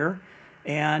over here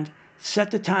and set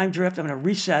the time drift. I'm going to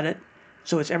reset it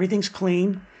so everything's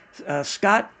clean.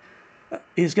 Scott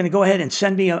is going to go ahead and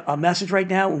send me a message right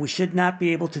now, and we should not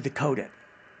be able to decode it.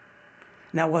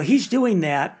 Now, while he's doing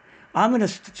that, I'm going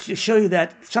to show you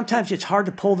that sometimes it's hard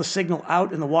to pull the signal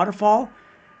out in the waterfall,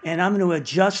 and I'm going to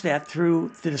adjust that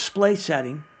through the display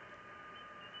setting.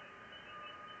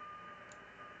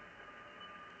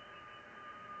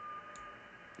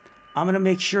 I'm going to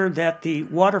make sure that the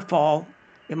waterfall,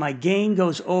 if my gain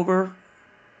goes over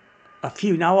a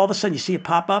few, now all of a sudden you see it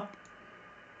pop up.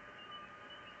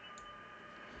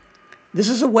 This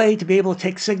is a way to be able to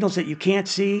take signals that you can't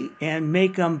see and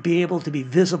make them be able to be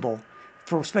visible,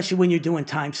 especially when you're doing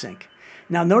time sync.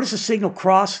 Now notice the signal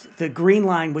cross the green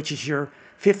line, which is your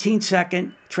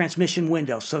 15-second transmission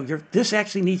window. So this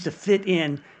actually needs to fit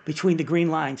in between the green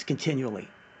lines continually.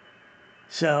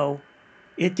 So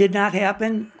it did not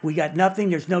happen. We got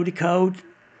nothing. There's no decode.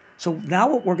 So now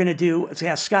what we're going to do is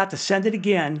ask Scott to send it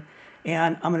again.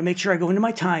 And I'm going to make sure I go into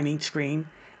my timing screen.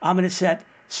 I'm going to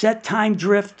set time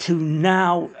drift to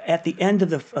now at the end of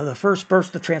the first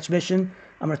burst of transmission.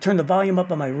 I'm going to turn the volume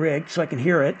up on my rig so I can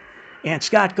hear it. And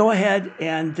Scott, go ahead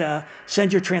and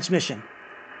send your transmission.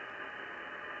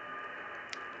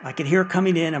 I can hear it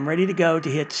coming in. I'm ready to go to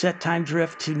hit set time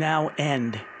drift to now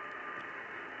end.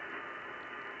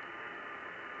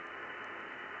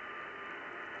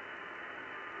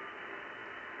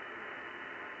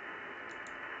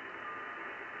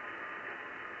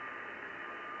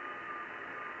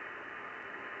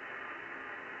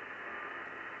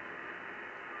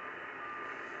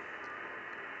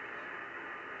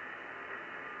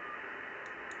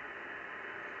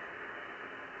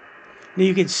 Now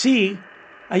you can see,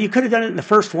 you could have done it in the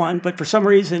first one, but for some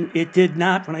reason it did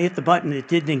not. When I hit the button, it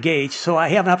didn't engage. So I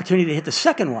have an opportunity to hit the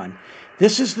second one.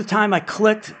 This is the time I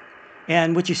clicked,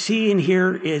 and what you see in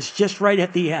here is just right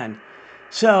at the end.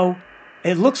 So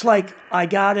it looks like I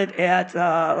got it at,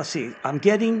 let's see, I'm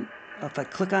getting, if I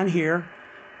click on here,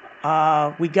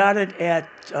 we got it at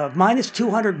minus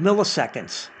 200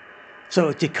 milliseconds. So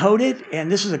it decoded,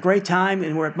 and this is a great time,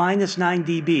 and we're at minus 9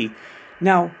 dB.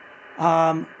 Now,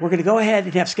 we're going to go ahead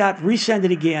and have Scott resend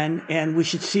it again, and we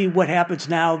should see what happens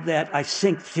now that I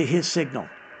synced to his signal.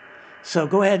 So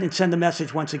go ahead and send the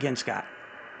message once again, Scott.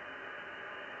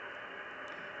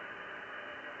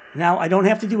 Now, I don't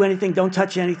have to do anything. Don't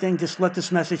touch anything. Just let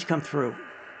this message come through.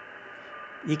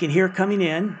 You can hear it coming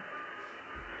in.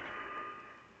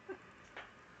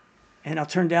 And I'll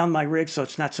turn down my rig so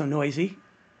it's not so noisy.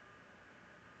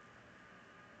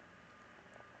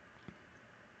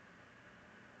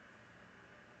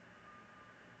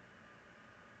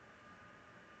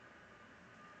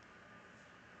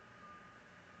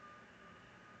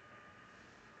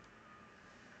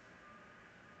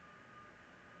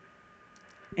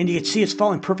 And you can see it's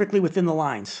falling perfectly within the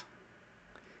lines.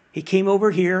 He came over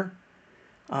here,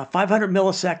 500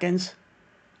 milliseconds,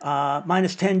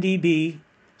 minus 10 dB.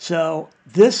 So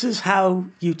this is how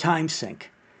you time sync.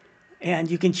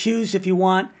 And you can choose if you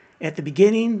want at the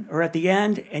beginning or at the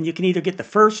end, and you can either get the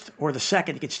first or the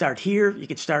second. You can start here, you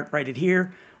can start right at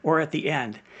here, or at the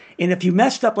end. And if you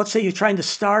messed up, let's say you're trying to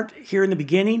start here in the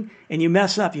beginning and you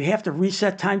mess up, you have to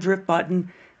reset time drift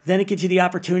button. Then it gives you the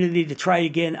opportunity to try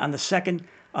again on the second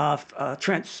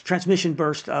transmission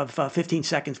burst of 15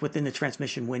 seconds within the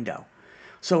transmission window.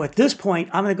 So at this point,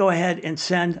 I'm going to go ahead and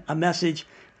send a message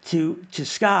to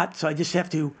Scott. So I just have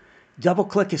to double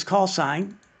click his call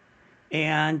sign,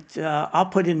 and I'll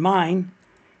put in mine.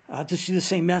 I'll just do the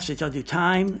same message. I'll do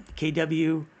time,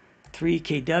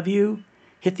 KW3KW,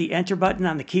 hit the enter button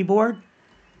on the keyboard,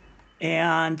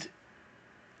 and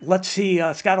let's see,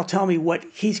 Scott will tell me what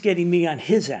he's getting me on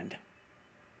his end.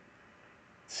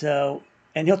 So,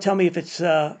 and he'll tell me if it's,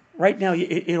 right now,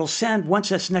 it'll send once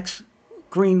this next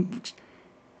green.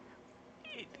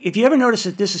 If you ever notice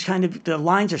that this is kind of, the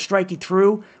lines are striking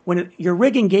through, when your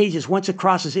rig engages once it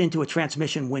crosses into a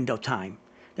transmission window time.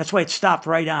 That's why it stopped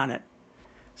right on it.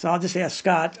 So I'll just ask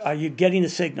Scott, are you getting the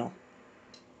signal?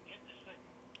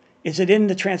 Is it in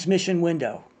the transmission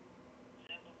window?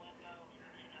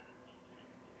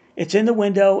 It's in the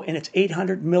window, and it's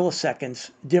 800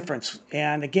 milliseconds difference.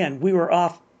 And again, we were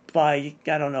off by,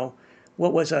 I don't know,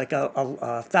 what was it, like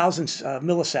a thousand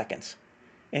milliseconds.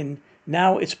 And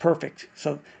now it's perfect.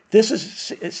 So this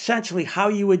is essentially how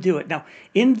you would do it. Now,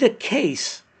 in the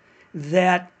case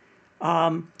that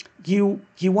you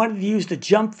wanted to use the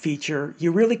jump feature,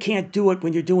 you really can't do it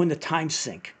when you're doing the time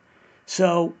sync.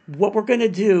 So what we're going to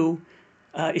do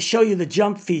is show you the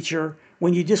jump feature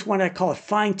when you just want to call it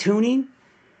fine tuning,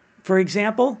 for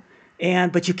example,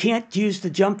 but you can't use the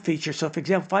jump feature. So for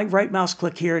example, if I right mouse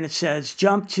click here and it says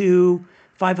jump to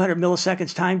 500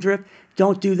 milliseconds time drift,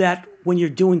 don't do that when you're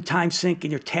doing time sync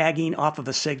and you're tagging off of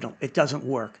a signal. It doesn't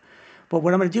work. But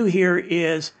what I'm going to do here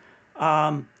is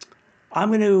I'm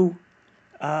going to,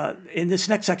 in this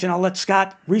next section, I'll let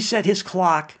Scott reset his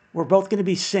clock. We're both going to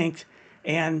be synced,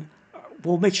 and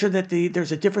we'll make sure that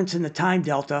there's a difference in the time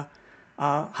delta.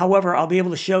 However, I'll be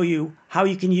able to show you how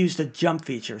you can use the jump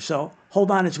feature. So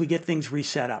hold on as we get things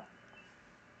reset up.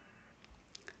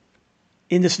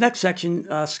 In this next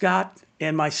section, Scott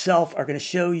and myself are going to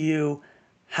show you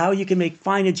how you can make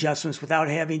fine adjustments without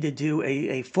having to do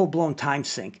a full-blown time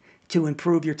sync to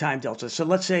improve your time delta. So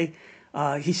let's say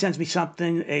he sends me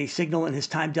something, a signal, and his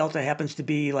time delta happens to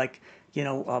be like,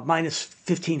 minus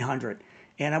 1500.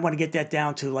 And I want to get that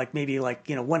down to maybe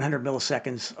 100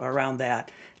 milliseconds, around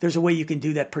that. There's a way you can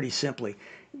do that pretty simply.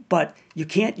 But you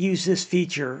can't use this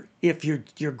feature if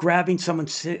you're grabbing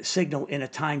someone's signal in a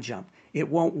time jump. It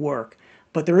won't work.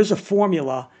 But there is a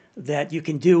formula that you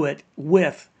can do it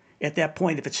with at that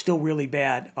point if it's still really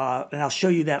bad. And I'll show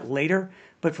you that later.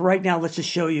 But for right now, let's just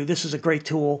show you this is a great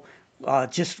tool,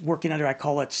 just working under, I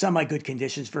call it, semi-good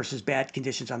conditions versus bad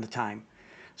conditions on the time.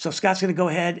 So Scott's going to go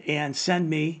ahead and send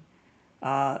me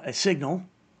a signal.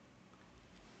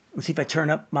 Let's see if I turn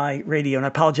up my radio. And I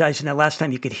apologize, in that last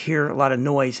time you could hear a lot of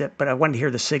noise, but I wanted to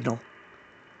hear the signal.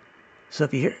 So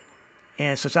if you hear,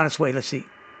 and so it's on its way, let's see.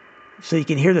 So you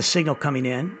can hear the signal coming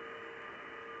in.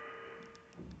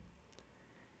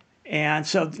 And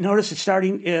so notice it's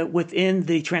starting within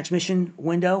the transmission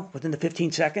window, within the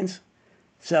 15 seconds.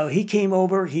 So he came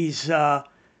over, he's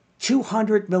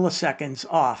 200 milliseconds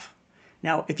off.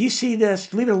 Now, if you see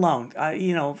this, leave it alone.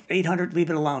 800, leave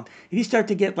it alone. If you start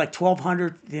to get like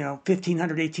 1200,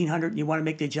 1500, 1800, and you want to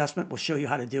make the adjustment, we'll show you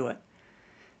how to do it.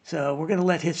 So we're going to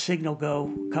let his signal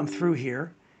come through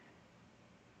here.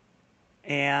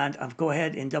 And I'll go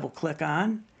ahead and double click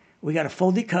on. We got a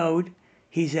full decode.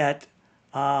 He's at,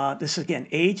 this again,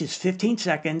 age is 15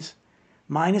 seconds,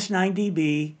 minus 9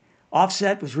 dB.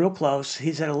 Offset was real close.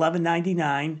 He's at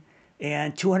 1199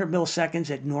 and 200 milliseconds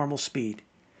at normal speed.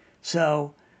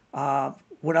 So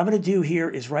what I'm going to do here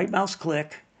is right mouse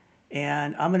click,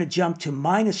 and I'm going to jump to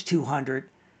minus 200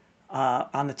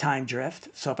 on the time drift.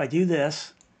 So if I do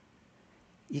this,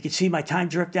 you can see my time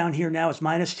drift down here now is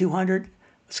minus 200.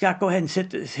 Scott, go ahead and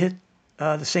hit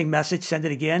the same message, send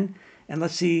it again, and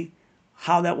let's see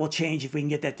how that will change if we can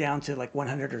get that down to like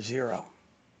 100 or 0.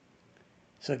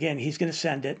 So again, he's going to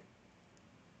send it.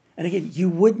 And again, you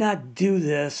would not do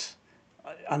this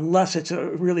unless it's a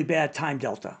really bad time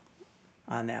delta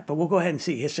on that. But we'll go ahead and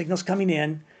see. His signal's coming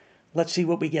in. Let's see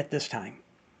what we get this time.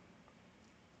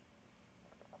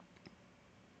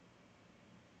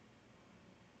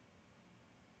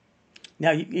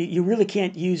 Now, you really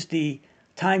can't use the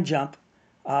time jump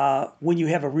when you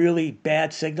have a really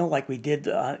bad signal like we did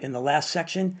in the last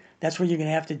section. That's where you're going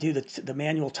to have to do the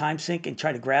manual time sync and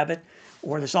try to grab it.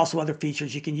 Or there's also other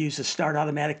features. You can use the start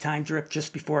automatic time drift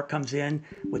just before it comes in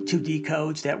with 2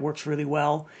 decodes. That works really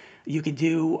well. You can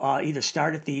do either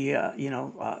start at the,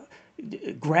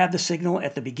 grab the signal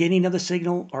at the beginning of the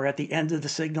signal or at the end of the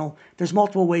signal. There's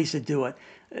multiple ways to do it.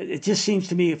 It just seems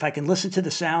to me if I can listen to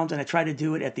the sound and I try to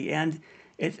do it at the end,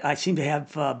 I seem to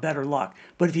have better luck.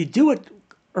 But if you do it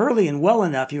early and well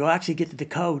enough, you'll actually get to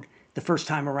decode the first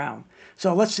time around.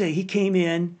 So let's say he came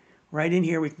in right in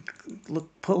here. We can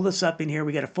pull this up in here.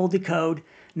 We got a full decode.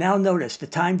 Now notice the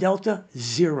time delta,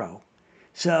 0.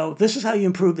 So this is how you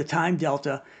improve the time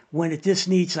delta when it just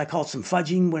needs, I call it some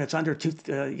fudging, when it's under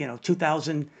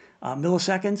 2,000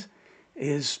 milliseconds,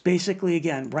 is basically,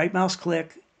 again, right mouse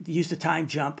click, use the time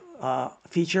jump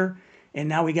feature, and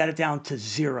now we got it down to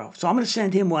 0. So I'm going to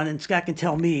send him one, and Scott can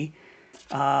tell me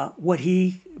what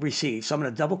he received. So I'm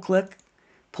going to double click,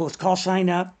 pull his call sign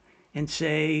up, and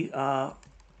say,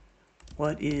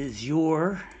 what is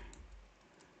your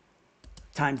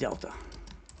time delta?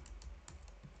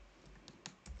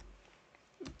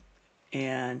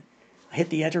 And hit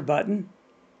the enter button.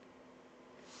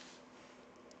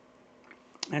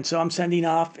 And so I'm sending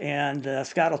off, and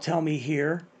Scott will tell me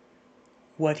here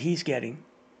what he's getting.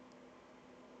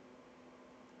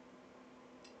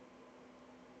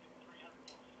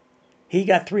 He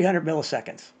got 300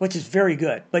 milliseconds, which is very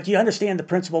good. But you understand the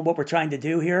principle of what we're trying to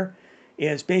do here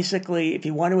is basically if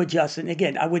you want to adjust it, and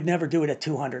again, I would never do it at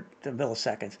 200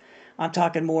 milliseconds. I'm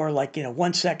talking more like,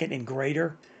 1 second and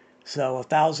greater. So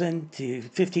 1,000 to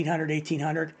 1,500,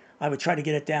 1,800, I would try to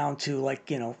get it down to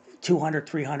like, 200,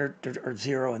 300, or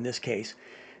 0 in this case.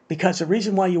 Because the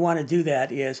reason why you want to do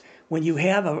that is when you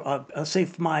have say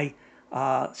if my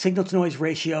signal to noise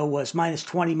ratio was minus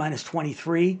 20, minus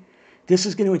 23, this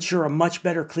is going to ensure a much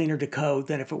better, cleaner decode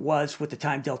than if it was with the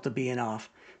time delta being off.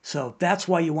 So that's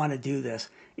why you want to do this,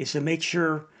 is to make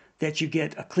sure that you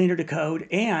get a cleaner decode,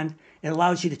 and it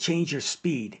allows you to change your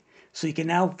speed. So you can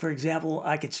now, for example,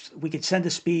 we could send the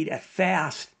speed at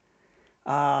fast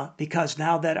because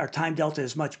now that our time delta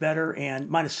is much better, and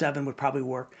minus 7 would probably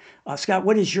work. Scott,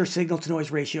 what is your signal to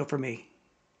noise ratio for me?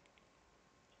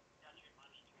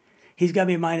 He's got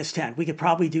me a minus 10. We could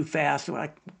probably do fast.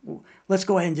 Let's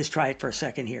go ahead and just try it for a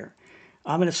second here.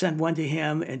 I'm going to send one to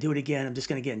him and do it again. I'm just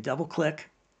going to, again, double click.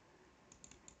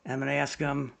 I'm going to ask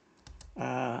him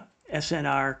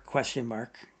SNR question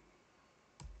mark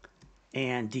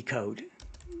and decode.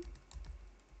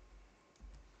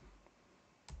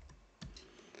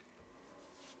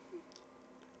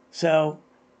 So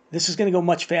this is going to go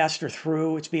much faster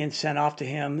through. It's being sent off to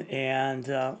him, and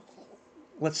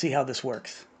let's see how this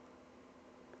works.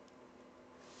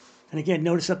 And again,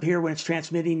 notice up here when it's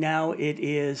transmitting now, it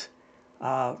is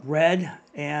red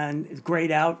and it's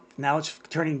grayed out. Now it's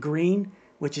turning green,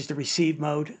 which is the receive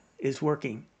mode is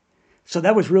working. So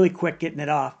that was really quick getting it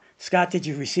off. Scott, did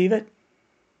you receive it?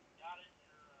 Got it.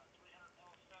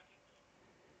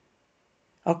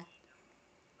 300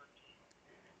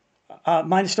 milliseconds. Okay.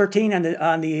 Minus 13 on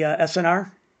the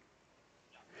SNR?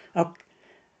 Yeah.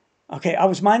 Okay, I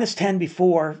was minus 10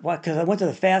 before because I went to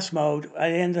the fast mode.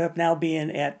 I ended up now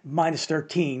being at minus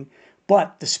 13,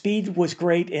 but the speed was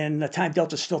great and the time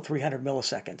delta is still 300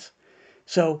 milliseconds.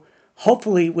 So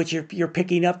hopefully what you're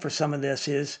picking up for some of this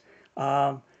is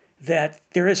that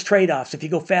there is trade-offs. If you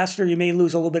go faster, you may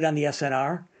lose a little bit on the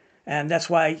SNR, and that's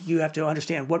why you have to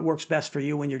understand what works best for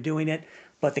you when you're doing it.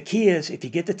 But the key is if you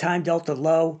get the time delta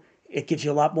low, it gives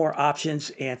you a lot more options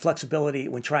and flexibility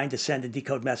when trying to send and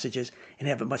decode messages and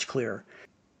have it much clearer.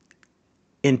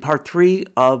 In part 3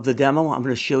 of the demo, I'm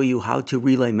going to show you how to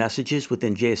relay messages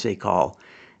within JS8Call.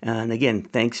 And again,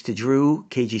 thanks to Drew,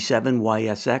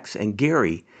 KG7YSX, and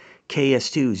Gary,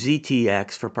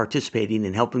 KS2ZTX, for participating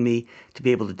and helping me to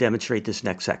be able to demonstrate this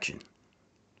next section.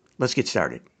 Let's get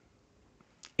started.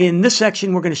 In this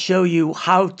section, we're going to show you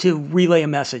how to relay a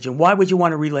message and why would you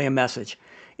want to relay a message.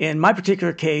 In my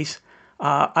particular case,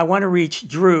 I want to reach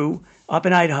Drew up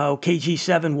in Idaho,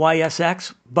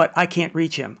 KG7YSX, but I can't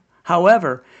reach him.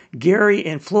 However, Gary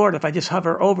in Florida, if I just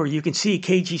hover over, you can see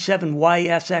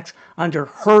KG7YSX under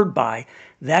heard by.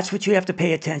 That's what you have to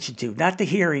pay attention to, not the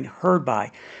hearing, heard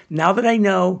by. Now that I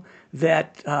know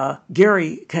that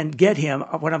Gary can get him,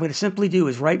 what I'm going to simply do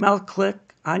is right mouse click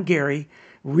on Gary,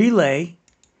 relay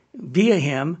via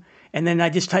him, and then I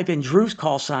just type in Drew's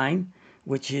call sign,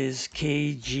 which is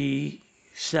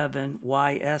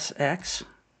KG7YSX,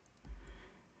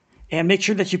 and make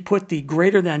sure that you put the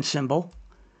greater than symbol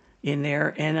in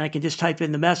there, and I can just type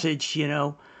in the message,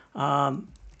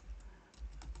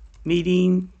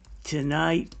 meeting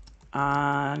tonight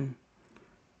on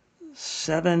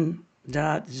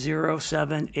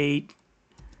 7.078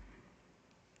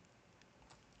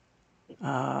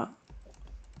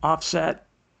 offset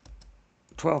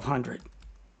 1200.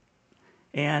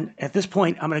 And at this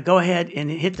point, I'm going to go ahead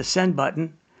and hit the send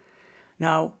button.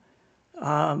 Now,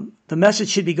 the message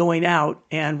should be going out,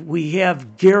 and we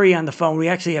have Gary on the phone. We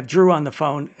actually have Drew on the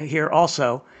phone here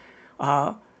also.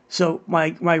 So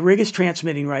my rig is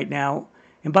transmitting right now.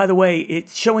 And by the way,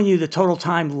 it's showing you the total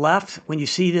time left when you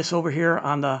see this over here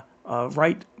on the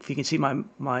right, if you can see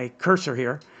my cursor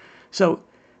here. So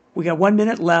we got 1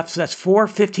 minute left, so that's 4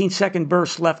 15-second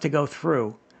bursts left to go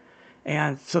through.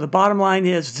 And so the bottom line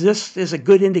is this is a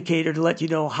good indicator to let you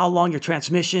know how long your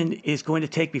transmission is going to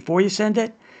take before you send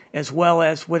it, as well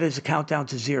as what is the countdown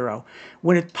to 0.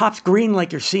 When it pops green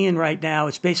like you're seeing right now,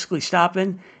 it's basically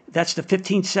stopping. That's the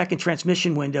 15-second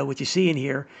transmission window, which you see in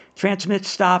here. Transmit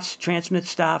stops,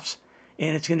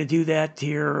 and it's going to do that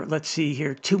here. Let's see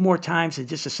here, 2 more times in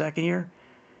just a second here.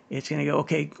 It's going to go,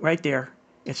 okay, right there.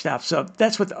 It stops. So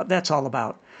that's what that's all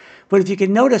about. But if you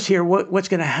can notice here, what's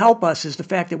going to help us is the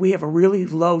fact that we have a really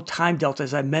low time delta,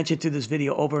 as I mentioned through this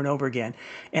video over and over again.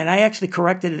 And I actually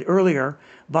corrected it earlier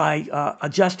by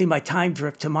adjusting my time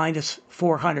drift to minus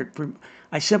 400.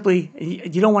 I simply,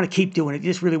 you don't want to keep doing it. You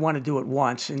just really want to do it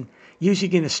once. And usually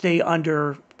you're going to stay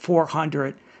under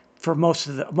 400 for most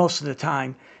of the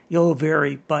time. It'll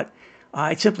vary, but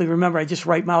I simply remember I just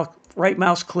right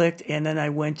mouse clicked, and then I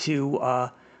went to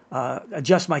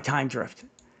adjust my time drift.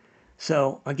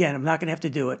 So again, I'm not going to have to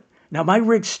do it. Now my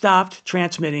rig stopped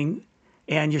transmitting,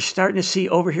 and you're starting to see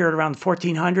over here at around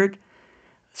 1400.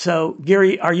 So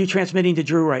Gary, are you transmitting to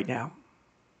Drew right now?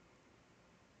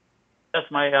 Yes,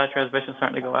 my transmission's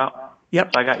starting to go out.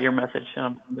 Yep. So I got your message and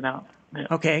I'm sending out. Yeah.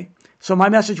 Okay. So my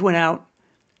message went out,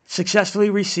 successfully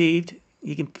received.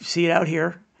 You can see it out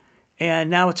here.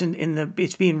 And now it's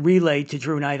it's being relayed to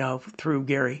Drew in Idaho through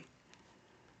Gary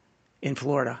in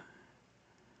Florida.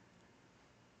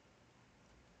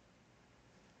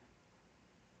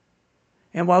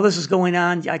 And while this is going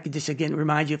on, I could just again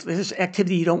remind you, if there's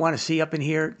activity you don't want to see up in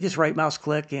here, just right mouse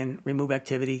click and remove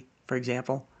activity, for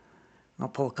example. I'll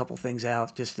pull a couple things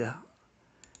out just to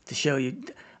show you.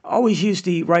 Always use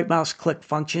the right mouse click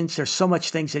functions. There's so much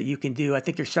things that you can do. I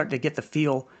think you're starting to get the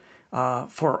feel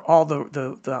for all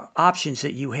the options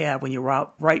that you have when you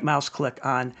right mouse click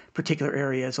on particular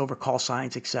areas over call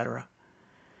signs, etc.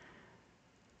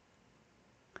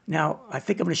 Now, I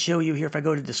think I'm going to show you here if I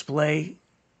go to display,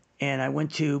 and I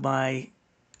went to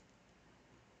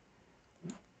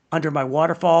under my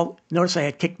waterfall. Notice I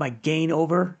had kicked my gain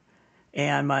over,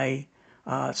 and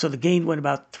so the gain went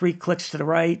about 3 clicks to the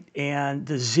right, and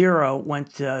the 0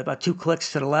 went about 2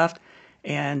 clicks to the left.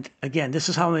 And again, this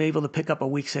is how I'm able to pick up a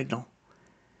weak signal.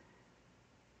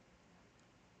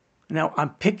 Now I'm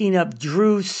picking up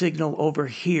Drew's signal over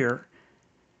here,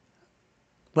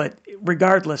 but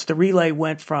regardless, the relay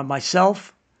went from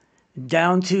myself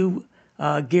down to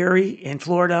Gary in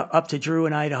Florida up to Drew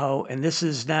in Idaho, and this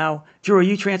is now, Drew, are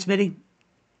you transmitting?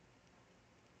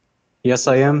 Yes,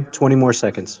 I am. 20 more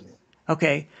seconds.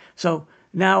 Okay, so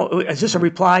now, is this a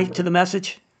reply to the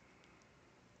message?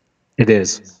 It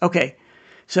is. Okay,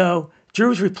 so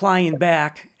Drew's replying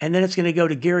back, and then it's going to go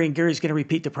to Gary, and Gary's going to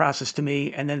repeat the process to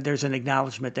me, and then there's an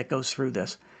acknowledgement that goes through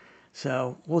this.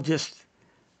 So we'll just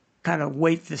kind of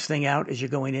wait this thing out as you're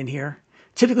going in here.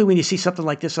 Typically, when you see something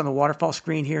like this on the waterfall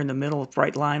screen here in the middle,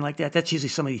 bright line like that, that's usually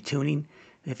somebody tuning.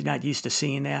 If you're not used to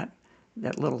seeing that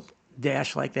little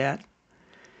dash like that.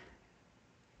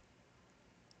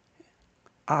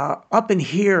 Up in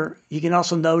here, you can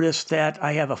also notice that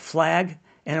I have a flag,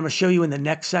 and I'm going to show you in the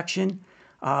next section.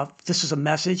 This is a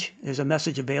message. There's a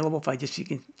message available. If I just, you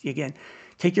can, again,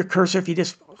 take your cursor. If you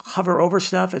just hover over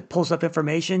stuff, it pulls up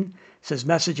information. It says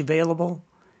message available.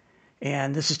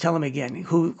 And this is telling me again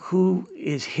who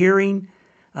is hearing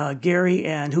Gary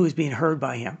and who is being heard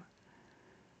by him.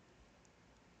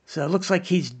 So it looks like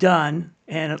he's done,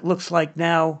 and it looks like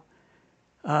now,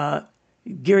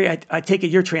 Gary, I take it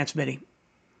you're transmitting.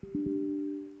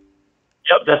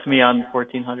 Yep, that's me on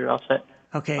 1400 offset.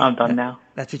 Okay. I'm done now.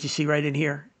 That's what you see right in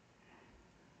here.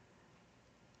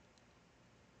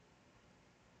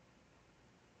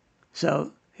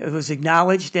 So it was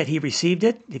acknowledged that he received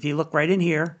it. If you look right in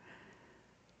here,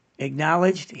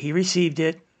 acknowledged, he received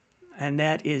it, and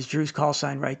that is Drew's call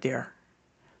sign right there.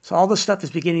 So all this stuff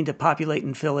is beginning to populate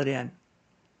and fill it in.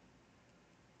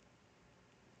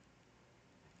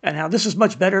 And now this is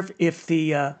much better if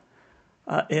the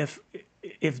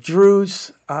if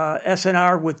Drew's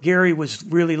SNR with Gary was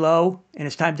really low and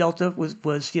his time delta was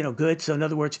good. So in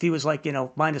other words, if he was like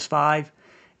 -5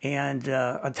 and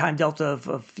a time delta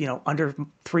of under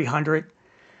 300,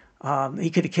 he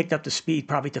could have kicked up the speed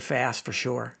probably to fast for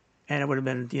sure, and it would have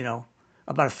been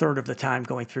about a third of the time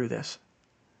going through this.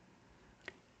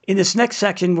 In this next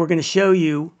section, we're going to show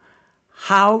you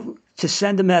how to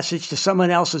send a message to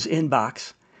someone else's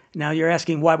inbox. Now you're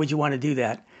asking, why would you want to do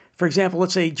that? For example,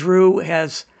 let's say Drew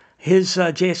has his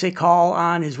JSA call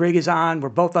on, his rig is on, we're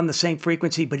both on the same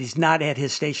frequency, but he's not at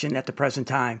his station at the present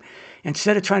time.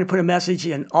 Instead of trying to put a message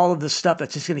in all of this stuff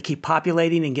that's just going to keep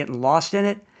populating and getting lost in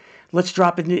it, let's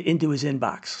drop it into his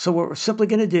inbox. So what we're simply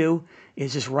going to do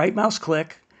is just right mouse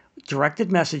click,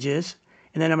 directed messages,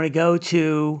 and then I'm going to go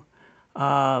to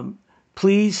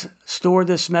please store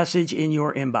this message in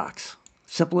your inbox.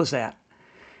 Simple as that.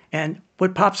 And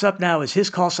what pops up now is his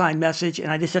call sign message, and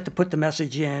I just have to put the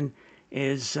message in,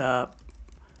 is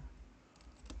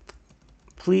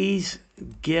please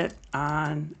get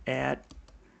on at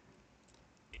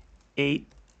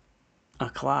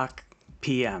 8:00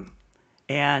 p.m.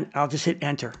 And I'll just hit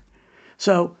enter.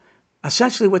 So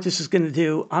essentially what this is going to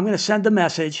do, I'm going to send the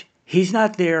message. He's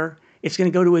not there. It's going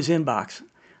to go to his inbox.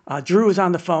 Drew is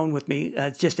on the phone with me,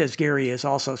 just as Gary is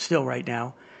also still right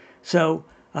now. So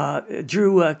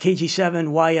Drew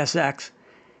KG7YSX,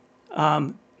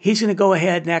 he's going to go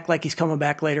ahead and act like he's coming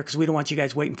back later because we don't want you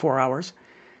guys waiting 4 hours.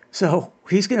 So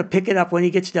he's going to pick it up when he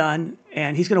gets done,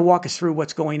 and he's going to walk us through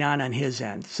what's going on his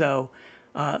end. So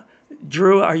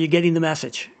Drew, are you getting the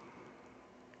message?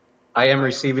 I am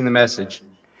receiving the message.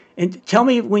 And tell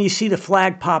me when you see the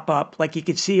flag pop up, like you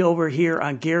can see over here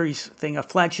on Gary's thing, a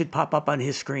flag should pop up on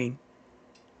his screen.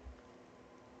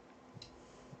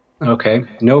 Okay,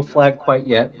 no flag quite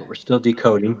yet, but we're still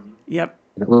decoding. Yep.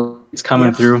 It's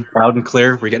coming through loud and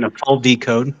clear. We're getting a full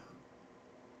decode.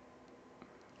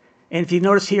 And if you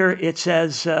notice here, it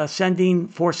says sending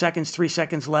 4 seconds, 3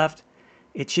 seconds left.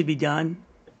 It should be done.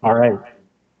 All right.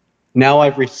 Now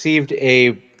I've received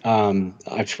a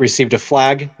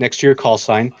flag next to your call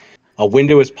sign. A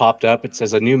window has popped up. It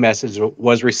says a new message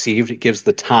was received. It gives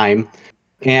the time,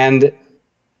 and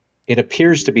it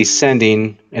appears to be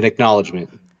sending an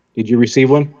acknowledgement. Did you receive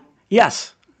one?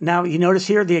 Yes. Now you notice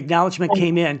here the acknowledgement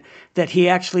came in that he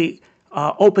actually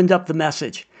opened up the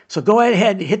message. So go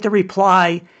ahead, hit the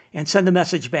reply, and send the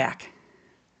message back.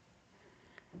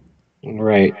 All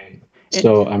right.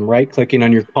 So I'm right-clicking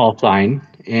on your call sign,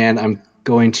 and I'm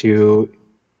going to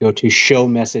go to Show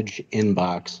Message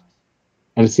Inbox.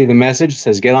 And see the message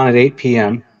says get on at 8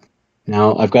 p.m.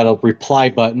 Now I've got a reply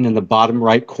button in the bottom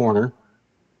right corner.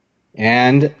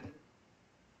 And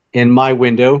in my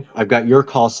window, I've got your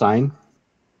call sign.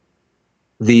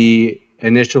 The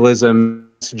initial is a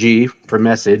MSG for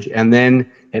message, and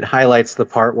then it highlights the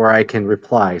part where I can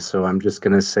reply. So I'm just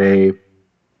going to say,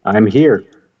 I'm here,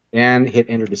 and hit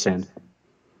enter to send.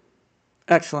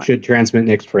 Excellent. Should transmit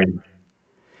next frame.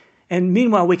 And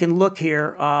meanwhile, we can look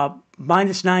here,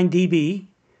 -9 dB.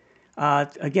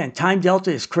 Again, time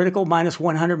delta is critical,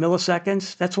 -100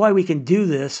 milliseconds. That's why we can do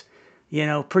this,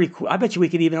 pretty cool. I bet you we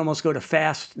could even almost go to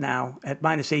fast now at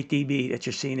 -8 dB that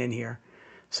you're seeing in here.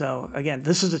 So again,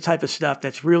 this is the type of stuff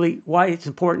that's really why it's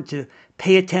important to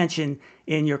pay attention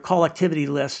in your call activity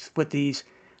list with these,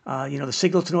 the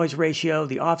signal to noise ratio,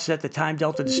 the offset, the time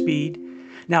delta to speed.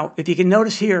 Now, if you can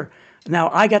notice here, now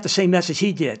I got the same message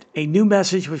he did. A new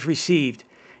message was received.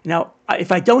 Now,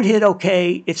 if I don't hit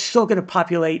OK, it's still going to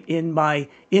populate in my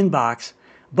inbox,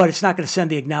 but it's not going to send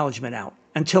the acknowledgement out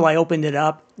until I open it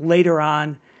up later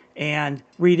on and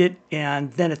read it.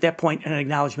 And then at that point, an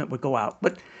acknowledgement would go out.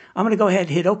 But I'm going to go ahead and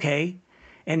hit OK.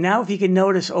 And now if you can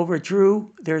notice over at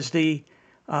Drew, there's the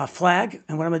flag.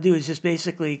 And what I'm going to do is just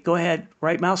basically go ahead,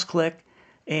 right mouse click,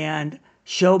 and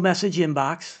show message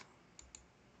inbox.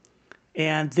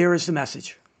 And there is the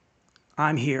message.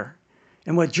 I'm here.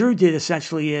 And what Drew did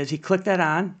essentially is he clicked that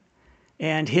on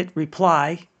and hit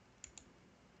reply.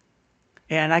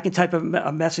 And I can type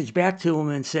a message back to him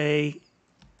and say,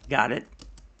 got it,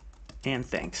 and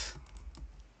thanks,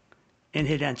 and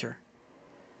hit enter.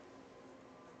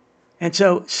 And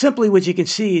so simply what you can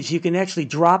see is you can actually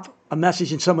drop a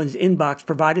message in someone's inbox,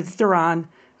 provided that they're on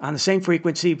the same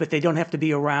frequency, but they don't have to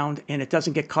be around, and it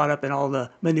doesn't get caught up in all the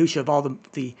minutia of all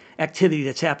the activity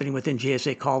that's happening within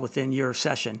JS8Call within your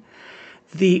session.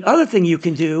 The other thing you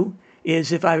can do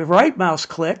is if I right mouse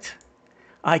clicked,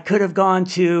 I could have gone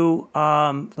to,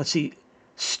 let's see,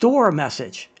 store a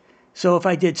message. So if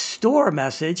I did store a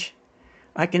message,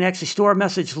 I can actually store a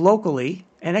message locally.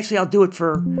 And actually, I'll do it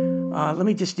for, let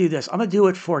me just do this. I'm going to do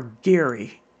it for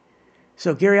Gary.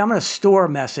 So Gary, I'm going to store a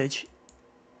message,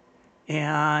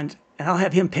 and I'll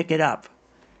have him pick it up.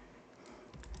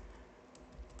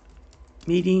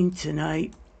 Meeting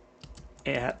tonight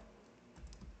at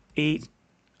 8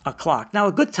 o'clock. Now,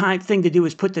 a good thing to do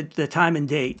is put the time and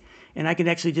date. And I can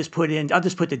actually just put in, I'll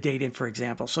just put the date in, for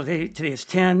example. So today is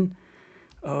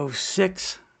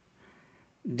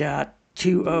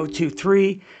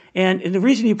 10/06/2023. And the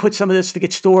reason you put some of this to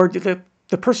get stored,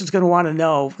 the person's going to want to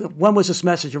know, when was this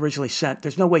message originally sent?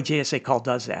 There's no way JS8Call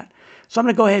does that. So I'm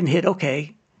going to go ahead and hit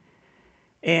OK.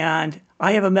 And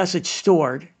I have a message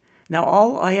stored. Now,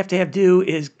 all I have to do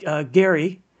is,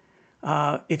 Gary,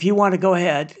 if you want to go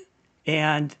ahead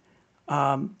and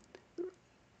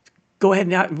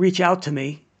reach out to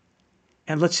me,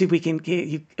 and let's see if we can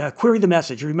query the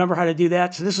message. Remember how to do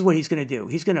that? So this is what he's going to do.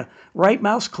 He's going to right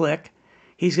mouse click.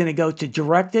 He's going to go to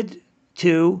directed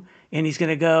to, and he's going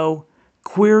to go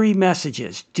query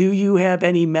messages. Do you have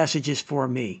any messages for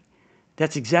me?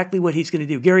 That's exactly what he's going to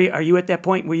do. Gary, are you at that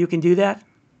point where you can do that?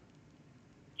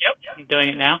 Yep, I'm doing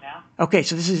it now. Okay,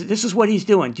 so this is what he's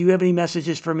doing. Do you have any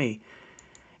messages for me?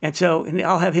 And so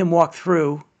I'll have him walk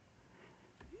through.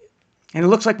 And it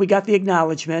looks like we got the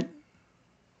acknowledgement.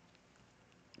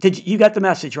 You got the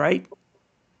message, right?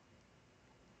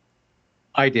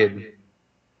 I did.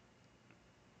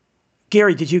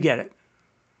 Gary, did you get it?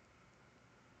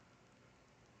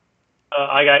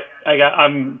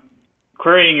 I'm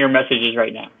querying your messages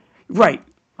right now. Right.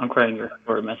 I'm querying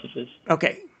your messages.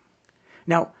 Okay.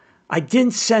 Now, I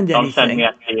didn't send anything. I'm sending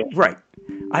that to you. Right.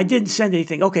 I didn't send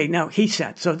anything. Okay, now he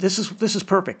sent. So this is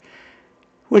perfect.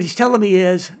 What he's telling me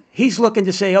is he's looking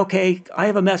to say, okay, I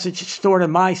have a message stored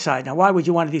on my side. Now, why would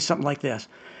you want to do something like this?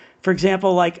 For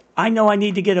example, like I know I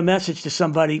need to get a message to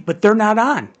somebody, but they're not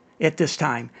on at this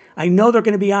time. I know they're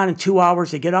going to be on in 2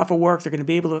 hours. They get off of work. They're going to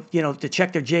be able to, to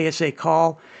check their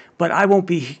JS8Call, but I won't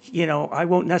be, I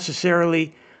won't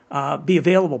necessarily be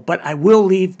available, but I will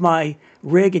leave my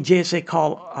rig and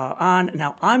JS8Call on.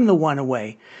 Now I'm the one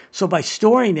away. So by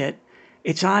storing it,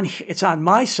 it's on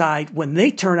my side. When they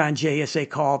turn on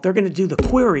JS8Call, they're going to do the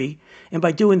query. And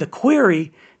by doing the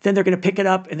query, then they're going to pick it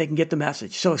up and they can get the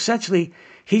message. So essentially,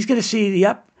 he's going to see,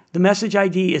 yep, the message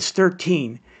ID is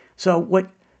 13. So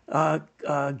what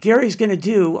Gary's going to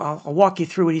do, I'll walk you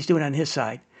through what he's doing on his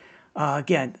side.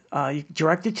 Again,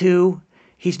 directed to,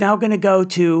 he's now going to go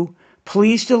to,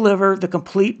 please deliver the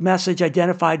complete message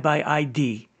identified by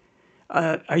ID.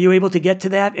 Are you able to get to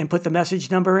that and put the message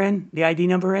number in, the ID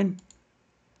number in?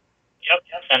 Yep,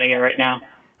 sending it right now.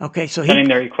 Okay, so sending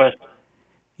the request.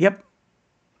 Yep.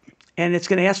 And it's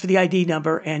going to ask for the ID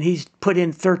number, and he's put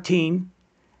in 13.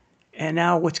 And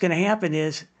now what's going to happen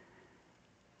is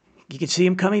you can see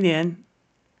him coming in.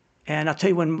 And I'll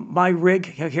tell you when my rig,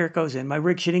 here it goes in. My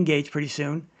rig should engage pretty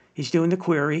soon. He's doing the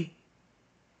query.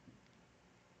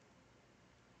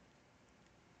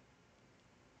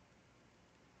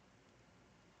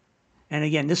 And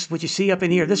again, this is what you see up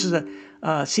in here. This is a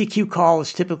CQ call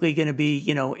is typically going to be,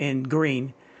 in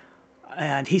green.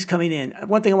 And he's coming in.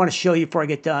 One thing I want to show you before I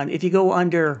get done, if you go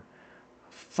under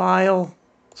File,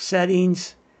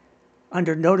 Settings,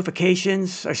 under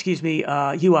Notifications, or excuse me,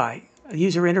 UI,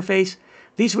 User Interface,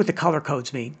 these are what the color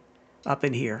codes mean up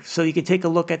in here. So you can take a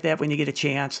look at that when you get a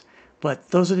chance. But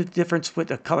those are the difference what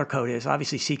the color code is.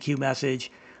 Obviously, CQ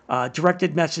message,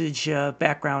 directed message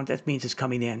background, that means it's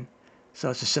coming in. So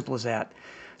it's as simple as that.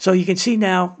 So you can see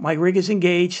now my rig is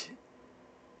engaged,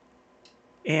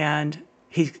 and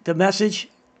the message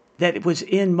that was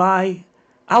in my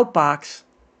outbox,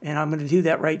 and I'm going to do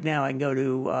that right now. I can go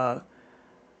to,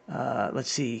 let's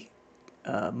see,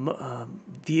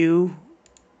 View,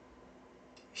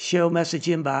 Show Message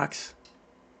Inbox.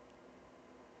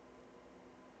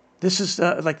 This is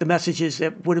like the messages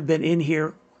that would have been in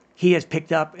here. He has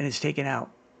picked up and is taken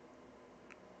out.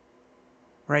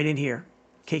 Right in here.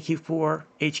 KQ4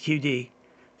 HQD.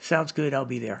 Sounds good, I'll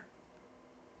be there.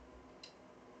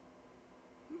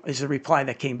 Is the reply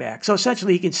that came back. So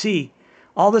essentially you can see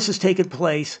all this has taken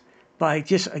place by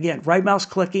just, again, right mouse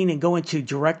clicking and going to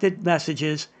directed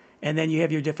messages, and then you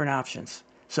have your different options.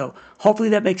 So hopefully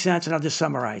that makes sense, and I'll just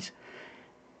summarize.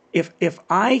 If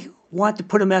I want to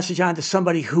put a message on to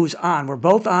somebody who's on, we're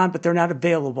both on, but they're not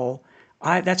available,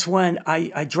 that's when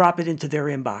I drop it into their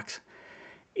inbox.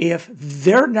 If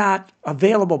they're not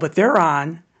available, but they're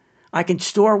on, I can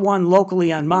store one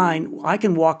locally on mine. I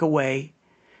can walk away,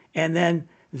 and then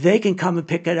they can come and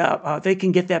pick it up. They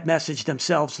can get that message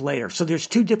themselves later. So there's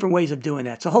two different ways of doing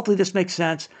that. So hopefully this makes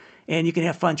sense, and you can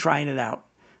have fun trying it out.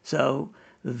 So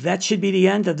that should be the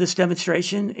end of this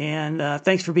demonstration, and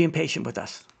thanks for being patient with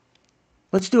us.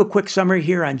 Let's do a quick summary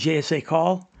here on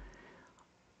JSA-Call.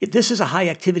 This is a high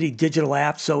activity digital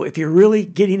app, so if you're really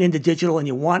getting into digital and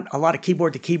you want a lot of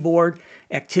keyboard to keyboard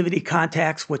activity,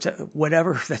 contacts,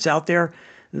 whatever that's out there,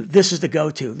 this is the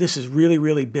go-to. This is really,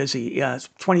 really busy. It's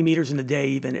 20 meters in a day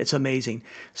even. It's amazing.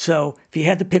 So if you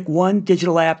had to pick one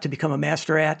digital app to become a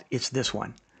master at, it's this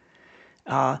one.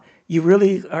 You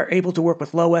really are able to work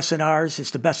with low SNRs.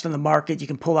 It's the best on the market. You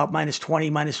can pull out minus 20,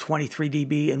 minus 23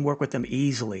 dB and work with them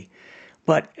easily.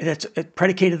 But it's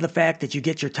predicated on the fact that you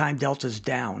get your time deltas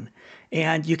down.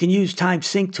 And you can use time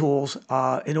sync tools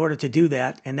in order to do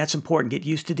that, and that's important. Get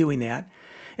used to doing that,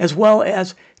 as well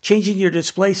as changing your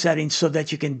display settings so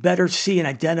that you can better see and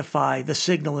identify the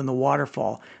signal in the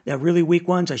waterfall. The really weak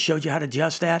ones, I showed you how to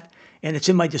adjust that, and it's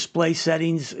in my display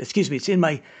settings. Excuse me, it's in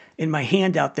my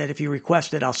handout that if you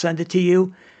request it, I'll send it to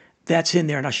you. That's in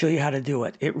there, and I'll show you how to do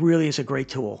it. It really is a great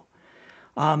tool.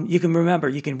 You can remember,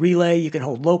 you can relay, you can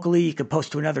hold locally, you can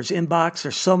post to another's inbox.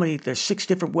 There's 6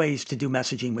 different ways to do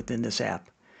messaging within this app.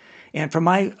 And from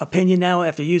my opinion now,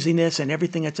 after using this and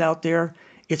everything that's out there,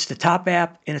 it's the top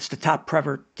app and it's the top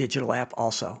Prever digital app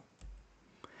also.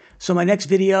 So my next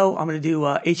video, I'm going to do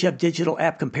HF digital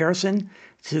app comparison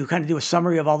to kind of do a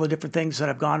summary of all the different things that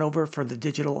I've gone over for the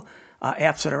digital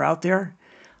apps that are out there.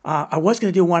 I was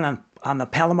going to do one on the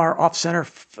Palomar off-center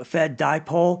fed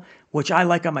dipole, which I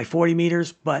like on my 40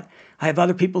 meters, but I have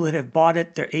other people that have bought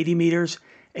it. They're 80 meters,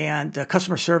 and the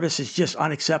customer service is just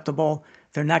unacceptable.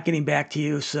 They're not getting back to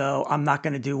you, so I'm not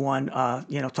going to do one,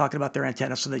 talking about their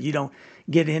antenna so that you don't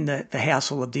get in the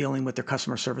hassle of dealing with their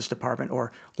customer service department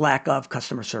or lack of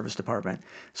customer service department.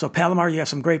 So Palomar, you have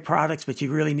some great products, but you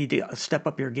really need to step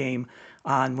up your game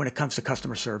on when it comes to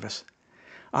customer service.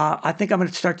 I think I'm going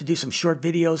to start to do some short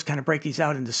videos, kind of break these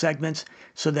out into segments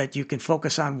so that you can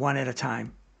focus on one at a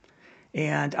time.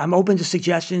 And I'm open to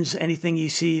suggestions. Anything you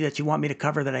see that you want me to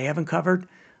cover that I haven't covered,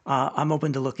 I'm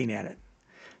open to looking at it.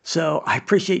 So I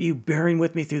appreciate you bearing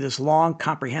with me through this long,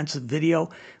 comprehensive video.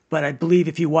 But I believe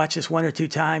if you watch this 1 or 2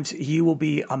 times, you will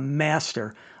be a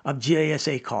master of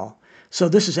JSA-Call. So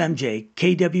this is MJ,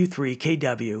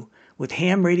 KW3KW, with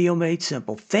Ham Radio Made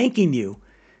Simple, thanking you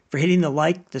for hitting the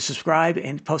like, the subscribe,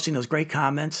 and posting those great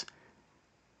comments.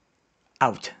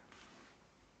 Out.